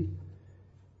city.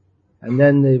 And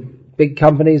then the big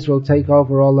companies will take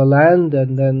over all the land,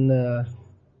 and then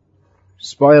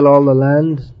spoil all the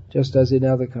land, just as in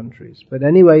other countries. But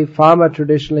anyway, farmer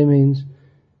traditionally means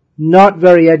not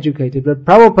very educated. But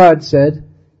Prabhupada said,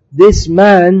 this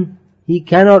man, he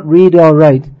cannot read or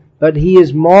write, but he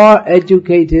is more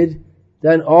educated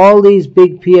than all these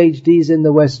big PhDs in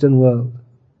the Western world.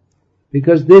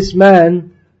 Because this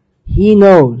man, he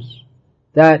knows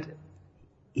that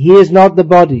he is not the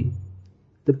body,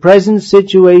 the present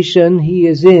situation he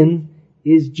is in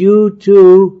is due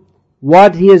to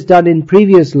what he has done in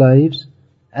previous lives,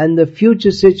 and the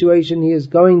future situation he is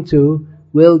going to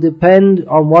will depend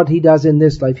on what he does in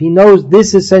this life. He knows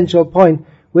this essential point,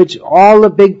 which all the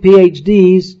big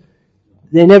PhDs,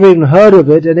 they never even heard of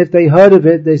it, and if they heard of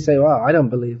it, they say, well, I don't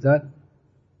believe that.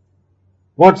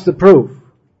 What's the proof?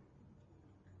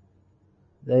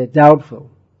 They're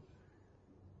doubtful.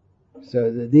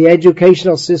 So the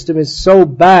educational system is so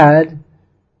bad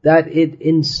that it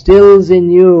instills in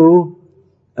you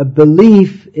a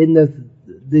belief in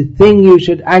the thing you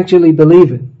should actually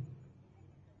believe in.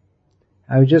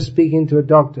 I was just speaking to a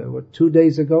doctor, 2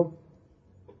 days ago?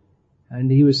 And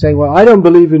he was saying, well, I don't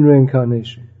believe in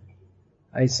reincarnation.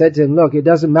 I said to him, look, it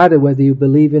doesn't matter whether you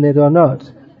believe in it or not.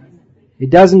 It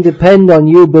doesn't depend on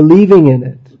you believing in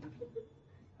it.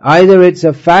 Either it's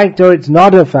a fact or it's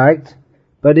not a fact,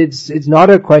 but it's not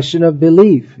a question of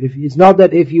belief. It's not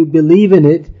that if you believe in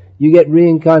it, you get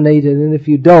reincarnated, and if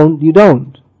you don't, you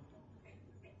don't.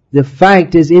 The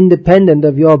fact is independent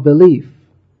of your belief.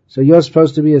 So you're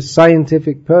supposed to be a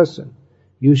scientific person.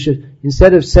 You should,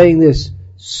 instead of saying this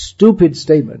stupid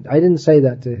statement, I didn't say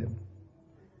that to him.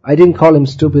 I didn't call him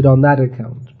stupid on that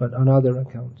account, but on other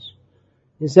accounts.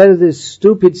 Instead of this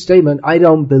stupid statement, I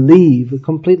don't believe, a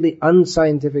completely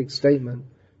unscientific statement,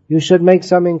 you should make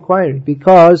some inquiry.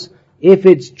 Because if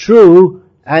it's true,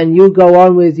 and you go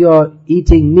on with your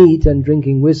eating meat and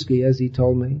drinking whiskey, as he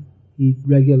told me, he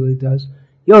regularly does,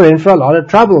 you're in for a lot of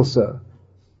trouble, sir.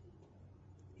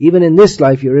 Even in this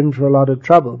life, you're in for a lot of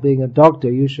trouble. Being a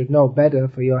doctor, you should know better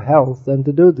for your health than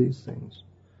to do these things.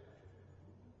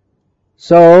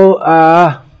 So,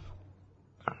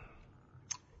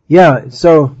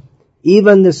 so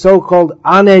even the so-called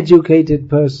uneducated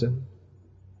person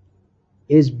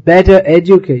is better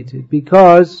educated,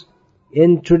 because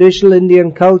in traditional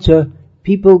Indian culture,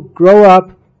 people grow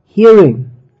up hearing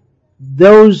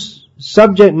those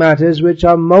subject matters which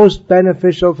are most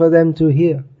beneficial for them to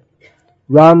hear.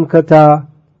 Ram Katha,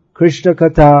 Krishna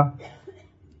Katha,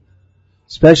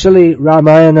 especially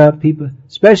Ramayana,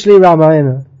 especially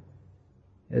Ramayana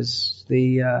is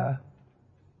the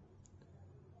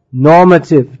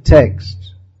normative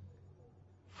text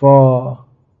for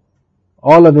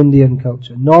all of Indian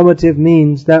culture. Normative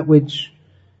means that which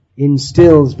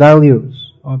instills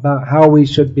values about how we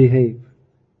should behave.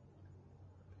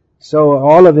 So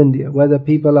all of India, whether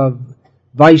people are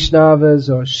Vaishnavas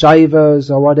or Shaivas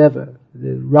or whatever,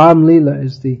 the Ram Leela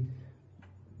is the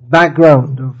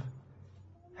background of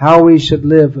how we should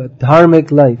live a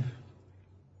dharmic life.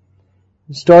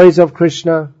 The stories of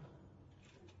Krishna.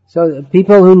 So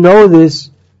people who know this,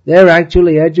 they're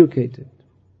actually educated.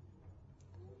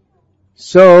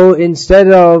 So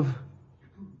instead of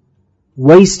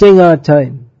wasting our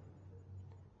time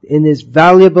in this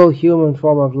valuable human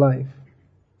form of life,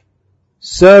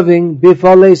 serving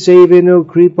bifale sevinu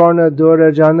kriparna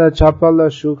durajana chapala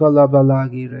shukala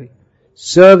balagire,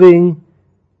 serving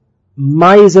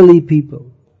miserly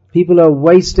people who are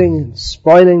wasting and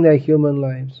spoiling their human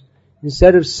lives,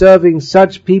 instead of serving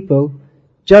such people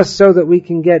just so that we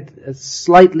can get a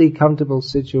slightly comfortable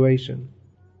situation.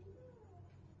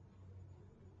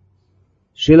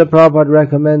 Srila Prabhupada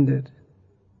recommended,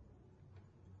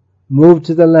 move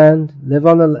to the land,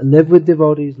 live with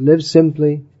devotees, live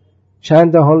simply,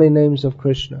 chant the holy names of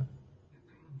Krishna.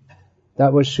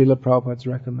 That was Srila Prabhupada's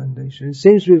recommendation. It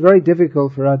seems to be very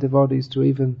difficult for our devotees to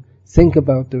even think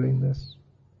about doing this.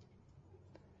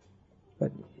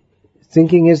 But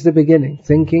thinking is the beginning.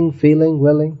 Thinking, feeling,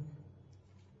 willing.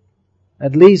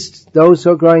 At least those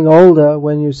who are growing older,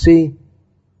 when you see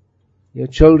your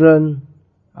children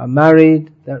are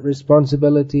married, that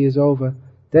responsibility is over,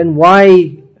 then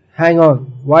why hang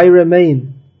on? Why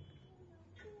remain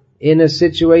in a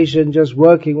situation just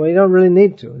working? Well, you don't really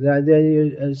need to.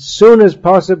 As soon as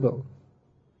possible,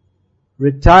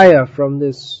 retire from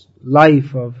this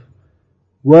life of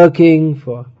working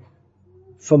for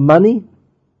money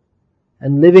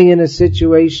and living in a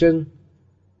situation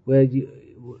where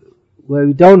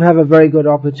you don't have a very good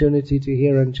opportunity to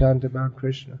hear and chant about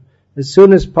Krishna. As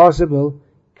soon as possible,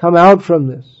 come out from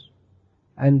this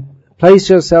and place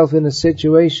yourself in a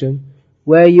situation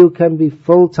where you can be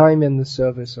full-time in the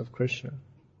service of Krishna.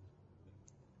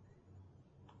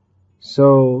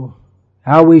 So,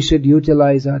 how we should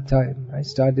utilize our time. I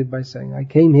started by saying, I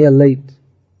came here late.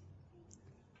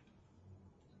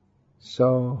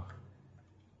 So,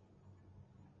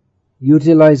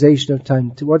 utilization of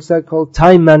time. What's that called?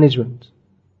 Time management.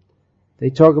 They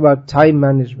talk about time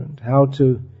management, how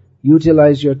to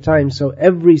utilize your time so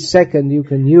every second you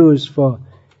can use for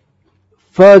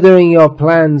furthering your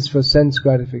plans for sense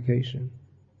gratification.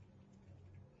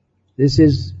 This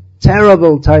is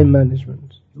terrible time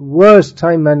management. Worst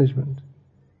time management.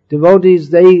 Devotees,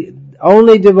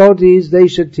 they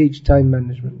should teach time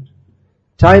management.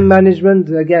 Time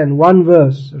management, again, one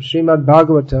verse of Srimad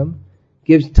Bhagavatam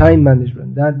gives time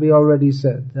management. That we already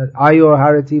said. That ayo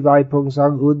harati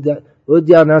vaipungsang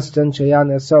udyanastan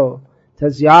chayanaso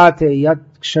tasyate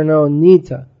yakshano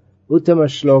nita uttama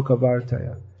shloka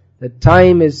vartaya. That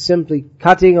time is simply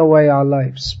cutting away our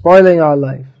life, spoiling our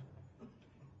life.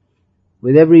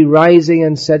 With every rising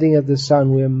and setting of the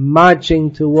sun, we're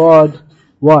marching toward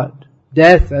what?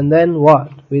 Death, and then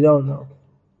what? We don't know.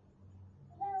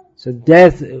 So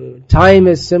time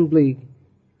is simply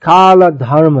kala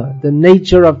dharma. The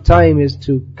nature of time is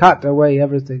to cut away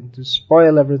everything, to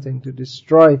spoil everything, to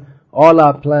destroy all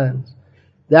our plans.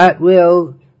 That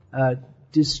will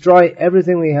destroy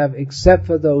everything we have except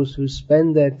for those who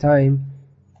spend their time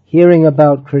hearing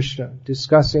about Krishna,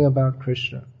 discussing about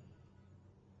Krishna.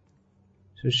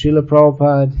 So Srila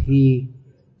Prabhupada, he,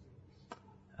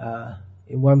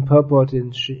 in one purport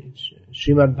in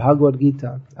Srimad Bhagavad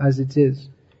Gita, as it is,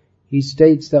 he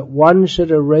states that one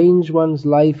should arrange one's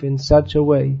life in such a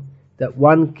way that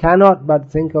one cannot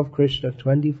but think of Krishna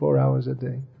 24 hours a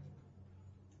day.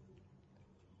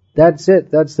 That's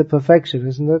it. That's the perfection,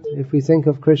 isn't it? If we think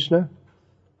of Krishna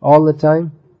all the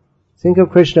time, think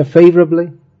of Krishna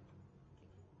favorably,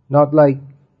 not like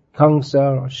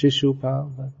Kamsa or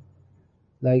Shishupal, but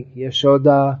like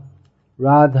Yashoda,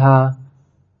 Radha,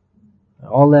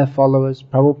 all their followers,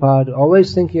 Prabhupada,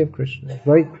 always thinking of Krishna. It's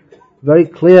very, very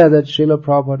clear that Srila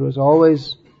Prabhupada was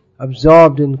always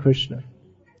absorbed in Krishna.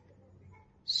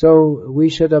 So we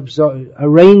should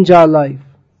arrange our life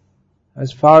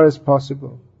as far as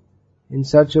possible in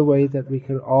such a way that we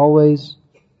can always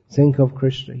think of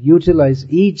Krishna. Utilize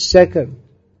each second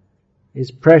is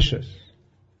precious.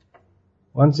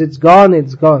 Once it's gone,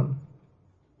 it's gone.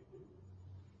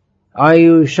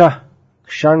 Ayusha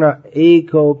kshana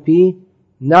ekopi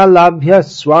na labhya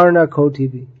swarna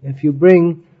kotibi. If you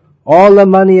bring all the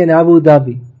money in Abu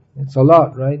Dhabi, it's a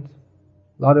lot, right?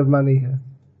 A lot of money here.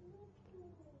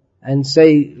 And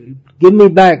say, give me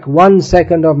back 1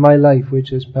 second of my life which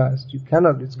has passed. You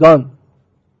cannot, it's gone.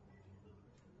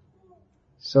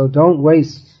 So don't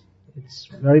waste. It's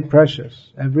very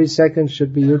precious. Every second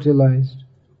should be utilized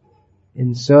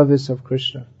in service of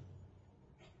Krishna.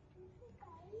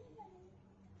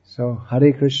 So,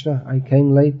 Hare Krishna, I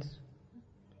came late,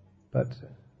 but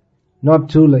not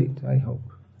too late, I hope.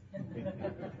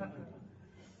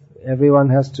 Everyone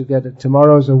has to get it.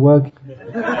 Tomorrow's a work.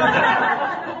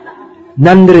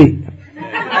 Nandri.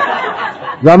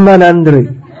 Rama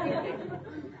Nandri.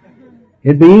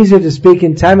 It'd be easier to speak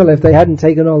in Tamil if they hadn't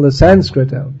taken all the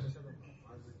Sanskrit out.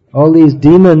 All these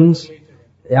demons,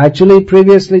 actually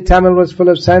previously Tamil was full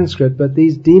of Sanskrit, but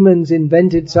these demons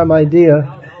invented some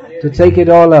idea to take it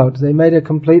all out. They made a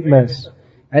complete mess.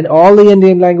 And all the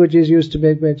Indian languages used to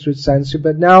be mixed with Sanskrit,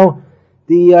 but now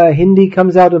the Hindi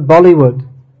comes out of Bollywood.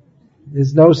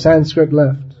 There's no Sanskrit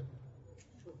left.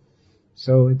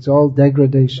 So it's all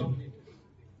degradation.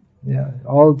 Yeah,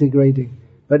 all degrading.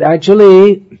 But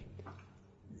actually,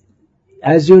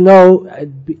 as you know,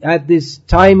 at this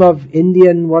time of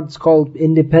Indian, what's called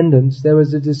independence, there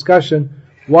was a discussion,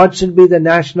 what should be the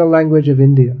national language of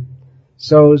India?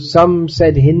 So some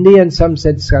said Hindi and some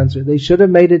said Sanskrit. They should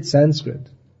have made it Sanskrit.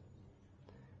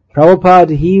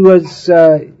 Prabhupada, he was,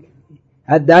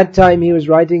 at that time he was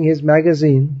writing his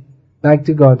magazine, Back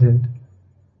to Godhead.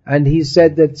 And he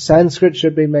said that Sanskrit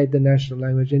should be made the national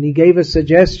language. And he gave a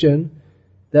suggestion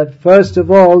that first of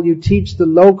all, you teach the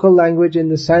local language in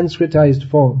the Sanskritized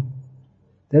form.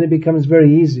 Then it becomes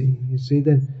very easy. You see,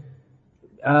 then,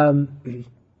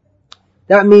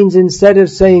 that means instead of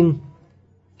saying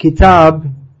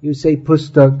kitab, you say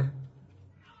pustak.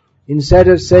 Instead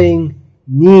of saying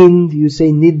neend, you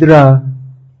say nidra,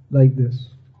 like this.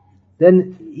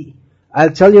 Then,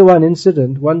 I'll tell you one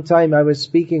incident. One time I was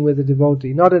speaking with a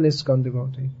devotee, not an ISKCON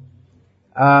devotee,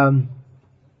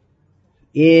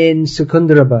 in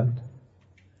Secunderabad.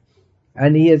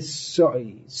 And he had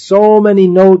so many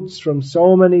notes from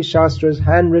so many shastras,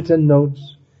 handwritten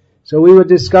notes. So we were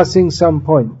discussing some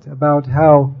point about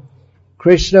how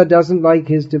Krishna doesn't like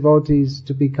his devotees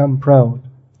to become proud.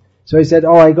 So he said,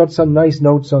 I got some nice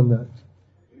notes on that.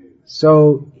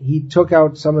 So he took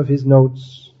out some of his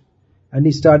notes and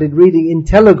he started reading in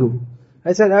Telugu.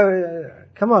 I said,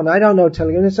 come on, I don't know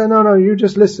Telugu. And he said, no, you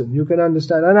just listen, you can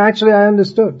understand. And actually I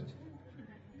understood.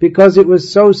 Because it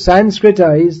was so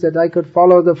Sanskritized that I could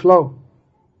follow the flow.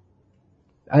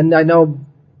 And I know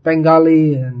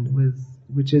Bengali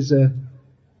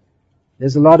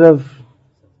there's a lot of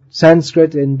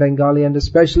Sanskrit in Bengali, and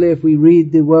especially if we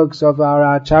read the works of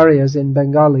our acharyas in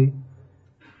Bengali,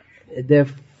 they're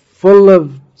full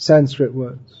of Sanskrit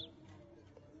words.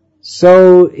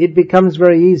 So it becomes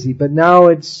very easy. But now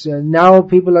now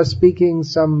people are speaking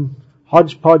some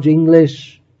hodgepodge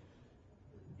English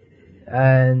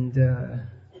and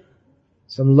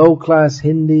some low-class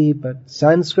Hindi, but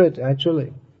Sanskrit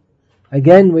actually.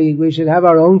 Again, we should have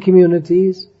our own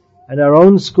communities and our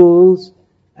own schools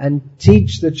and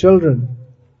teach the children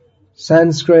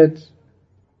Sanskrit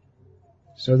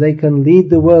so they can lead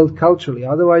the world culturally.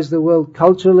 Otherwise the world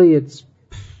culturally,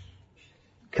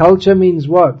 culture means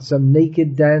what? Some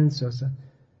naked dance or some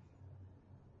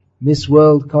Miss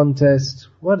World contest.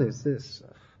 What is this?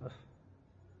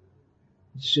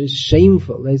 It's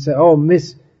shameful. They say,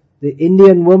 the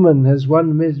Indian woman has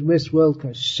won Miss World.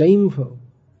 Shameful.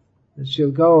 That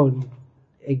she'll go and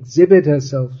exhibit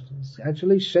herself. It's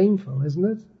actually shameful, isn't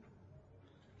it?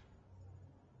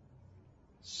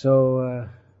 So,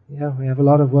 we have a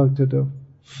lot of work to do.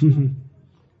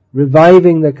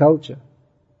 Reviving the culture.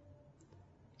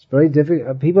 It's very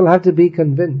difficult. People have to be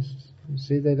convinced. You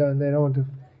see, they don't want to.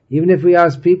 Even if we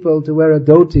ask people to wear a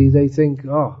dhoti, they think,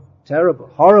 terrible,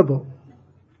 horrible.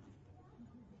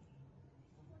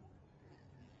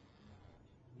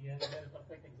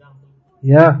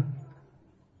 Yeah.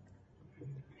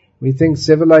 We think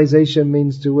civilization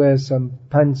means to wear some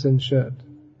pants and shirt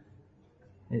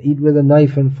and eat with a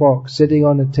knife and fork, sitting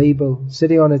on a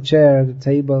chair at a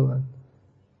table.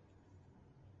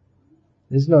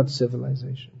 It's not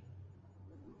civilization.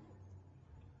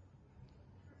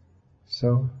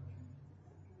 So,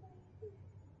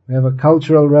 we have a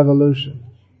cultural revolution.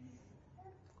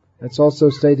 That's also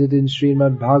stated in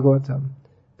Srimad Bhagavatam.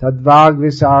 Tadvag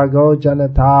visargo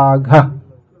janatagha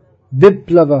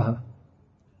viplavaha.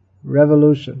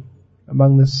 Revolution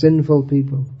among the sinful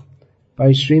people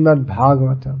by Srimad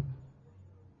Bhagavatam.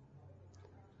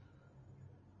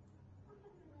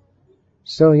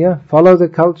 So follow the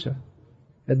culture.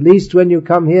 At least when you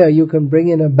come here, you can bring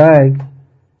in a bag.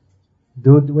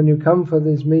 When you come for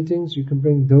these meetings, you can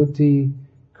bring dhoti,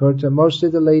 kurta. Mostly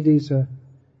the ladies are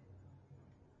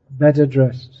better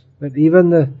dressed. But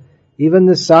even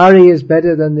the sari is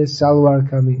better than this salwar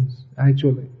kameez,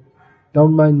 actually.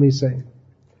 Don't mind me saying.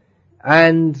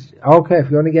 And, if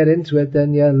you want to get into it,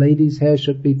 then ladies' hair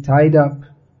should be tied up.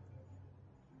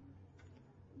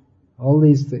 All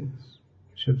these things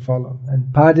should follow.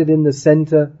 And parted in the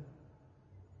center,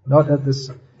 not at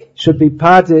the should be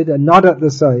parted and not at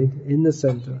the side, in the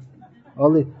center.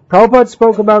 Prabhupada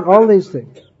spoke about all these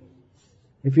things.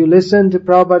 If you listen to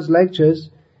Prabhupada's lectures,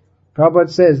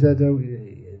 Prabhupada says that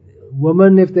a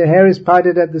woman, if the hair is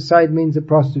parted at the side, means a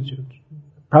prostitute.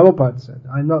 Prabhupada said,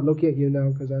 I'm not looking at you now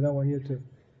because I don't want you to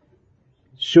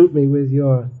shoot me with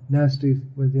your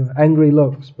angry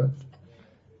looks, but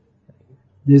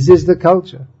this is the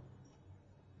culture.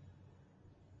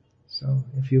 So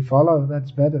if you follow,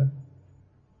 that's better.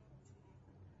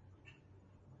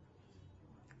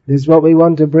 This is what we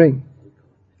want to bring.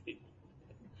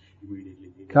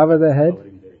 Cover the head?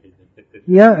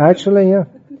 Actually.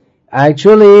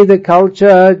 Actually, the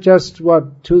culture, just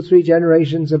 2-3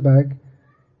 generations back,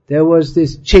 there was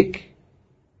this chick.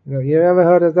 You ever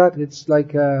heard of that? It's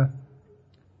like a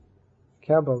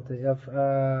Kabul, they have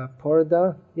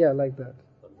porda, like that.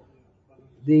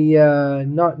 The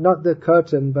not the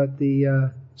curtain, but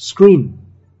the screen.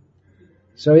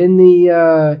 So in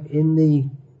the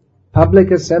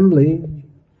public assembly,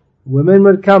 women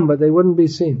would come, but they wouldn't be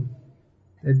seen.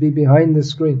 They'd be behind the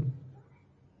screen.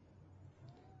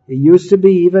 It used to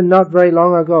be even not very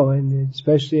long ago, and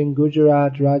especially in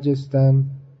Gujarat, Rajasthan,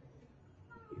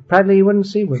 practically you wouldn't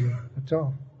see women at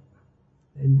all.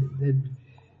 And they'd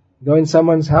go in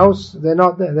someone's house, they're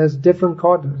not there. There's different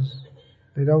quarters.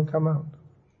 They don't come out.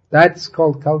 That's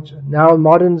called culture. Now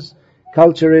modern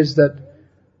culture is that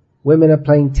women are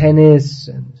playing tennis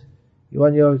and you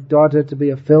want your daughter to be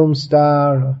a film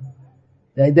star.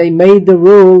 They made the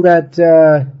rule that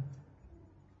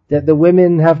the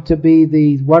women have to be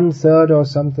the 1/3 or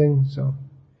something. So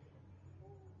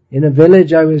in a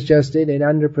village I was just in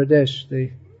Andhra Pradesh,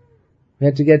 we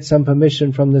had to get some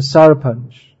permission from the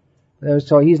sarpanch. I was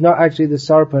told he's not actually the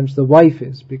sarpanch, the wife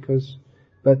is,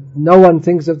 but no one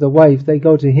thinks of the wife, they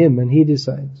go to him and he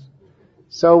decides.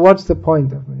 So what's the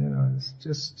point of it? It's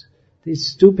just these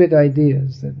stupid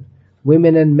ideas that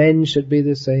women and men should be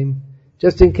the same.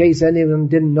 Just in case anyone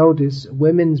didn't notice,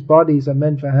 women's bodies are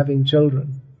meant for having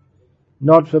children,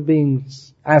 not for being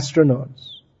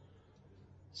astronauts.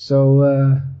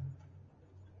 So,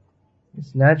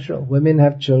 it's natural. Women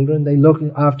have children, they look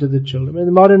after the children. In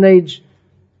the modern age,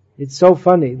 It's so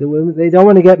funny. The women, they don't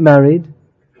want to get married.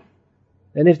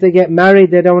 And if they get married,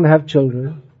 they don't want to have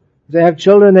children. If they have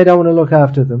children, they don't want to look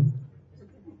after them.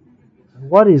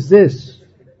 What is this?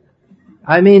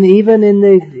 I mean, even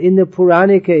in the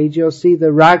Puranic age, you'll see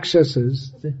the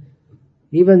Rakshasas.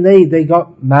 Even they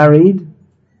got married.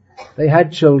 They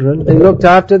had children. They looked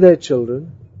after their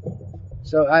children.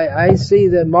 So I see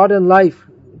that modern life,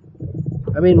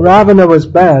 I mean, Ravana was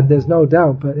bad, there's no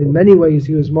doubt, but in many ways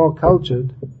he was more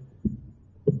cultured.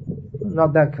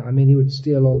 Not that, I mean, he would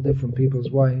steal all different people's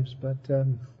wives, but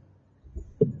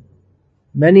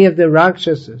many of the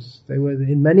Rakshasas,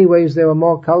 in many ways they were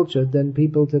more cultured than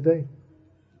people today.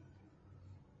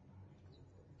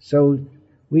 So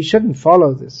we shouldn't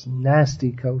follow this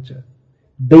nasty culture,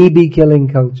 baby killing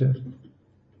culture.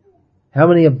 How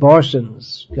many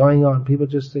abortions going on? People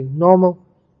just think, normal.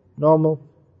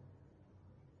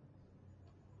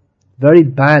 Very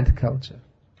bad culture.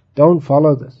 Don't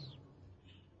follow this.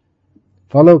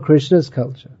 Follow Krishna's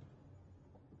culture.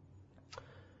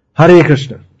 Hare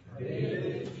Krishna.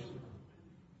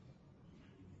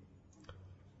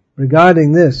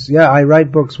 Regarding this, I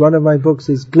write books. One of my books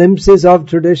is Glimpses of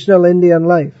Traditional Indian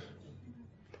Life,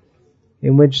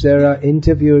 in which there are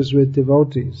interviews with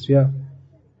devotees.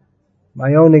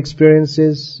 My own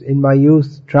experiences in my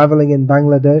youth traveling in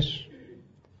Bangladesh,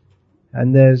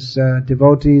 and there's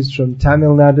devotees from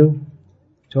Tamil Nadu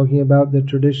talking about the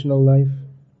traditional life,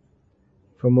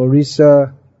 from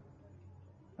Orissa,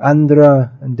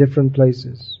 Andhra, and different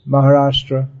places,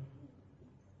 Maharashtra.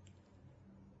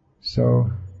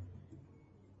 So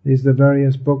these are the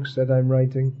various books that I'm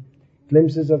writing.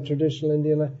 Glimpses of Traditional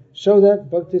Indian Life. Show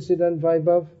that, Bhaktisiddhanta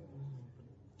Vaibhav.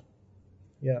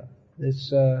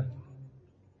 This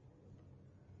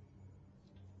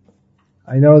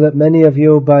I know that many of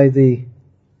you, by the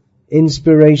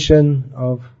inspiration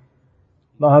of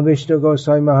Mahavishnu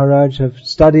Goswami Maharaj, have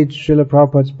studied Srila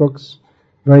Prabhupada's books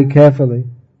very carefully.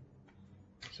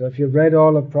 So if you've read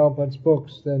all of Prabhupada's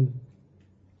books, then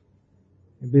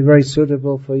it'd be very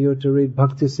suitable for you to read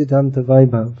Bhaktisiddhanta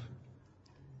Vaibhav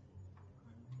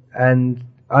and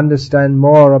understand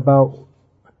more about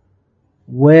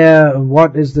where did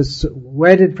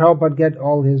Prabhupada get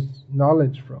all his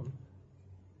knowledge from.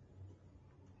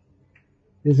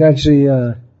 It's actually,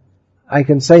 I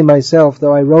can say myself,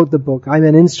 though I wrote the book, I'm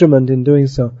an instrument in doing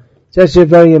so. It's actually a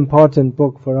very important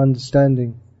book for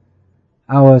understanding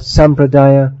our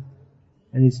sampradaya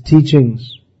and its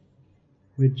teachings,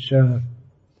 which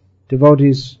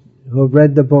devotees who have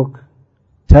read the book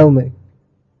tell me.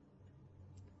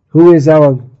 Who is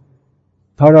our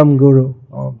Param Guru,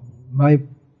 or my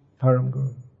Param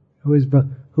Guru? Who is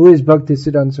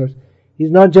Bhaktisiddhanta Saraswati? He's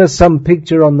not just some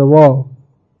picture on the wall,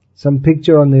 some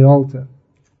picture on the altar.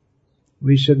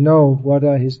 We should know what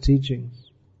are his teachings.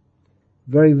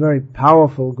 Very, very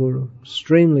powerful Guru,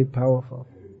 extremely powerful.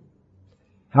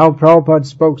 How Prabhupada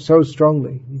spoke so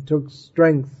strongly. He took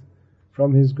strength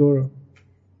from his Guru.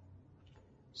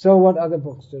 So what other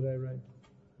books did I write?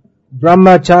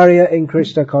 Brahmacharya in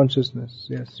Krishna Consciousness.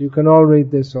 Yes, you can all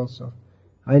read this also.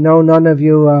 I know none of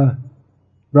you are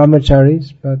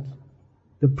brahmacharis, but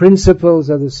the principles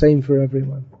are the same for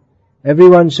everyone.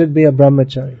 Everyone should be a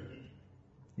brahmachari.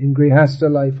 In Grihastha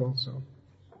life also.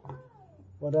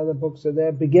 What other books are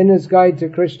there? Beginner's Guide to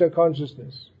Krishna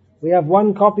Consciousness. We have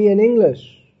one copy in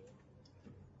English.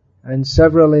 And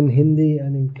several in Hindi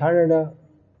and in Kannada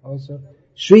also.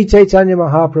 Sri Chaitanya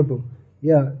Mahaprabhu.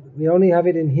 We only have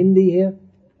it in Hindi here.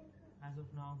 As of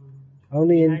now,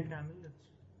 only in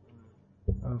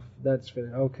Tamil. That's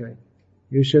fair. Okay.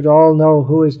 You should all know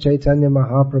who is Chaitanya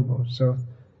Mahaprabhu. So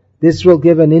this will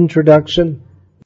give an introduction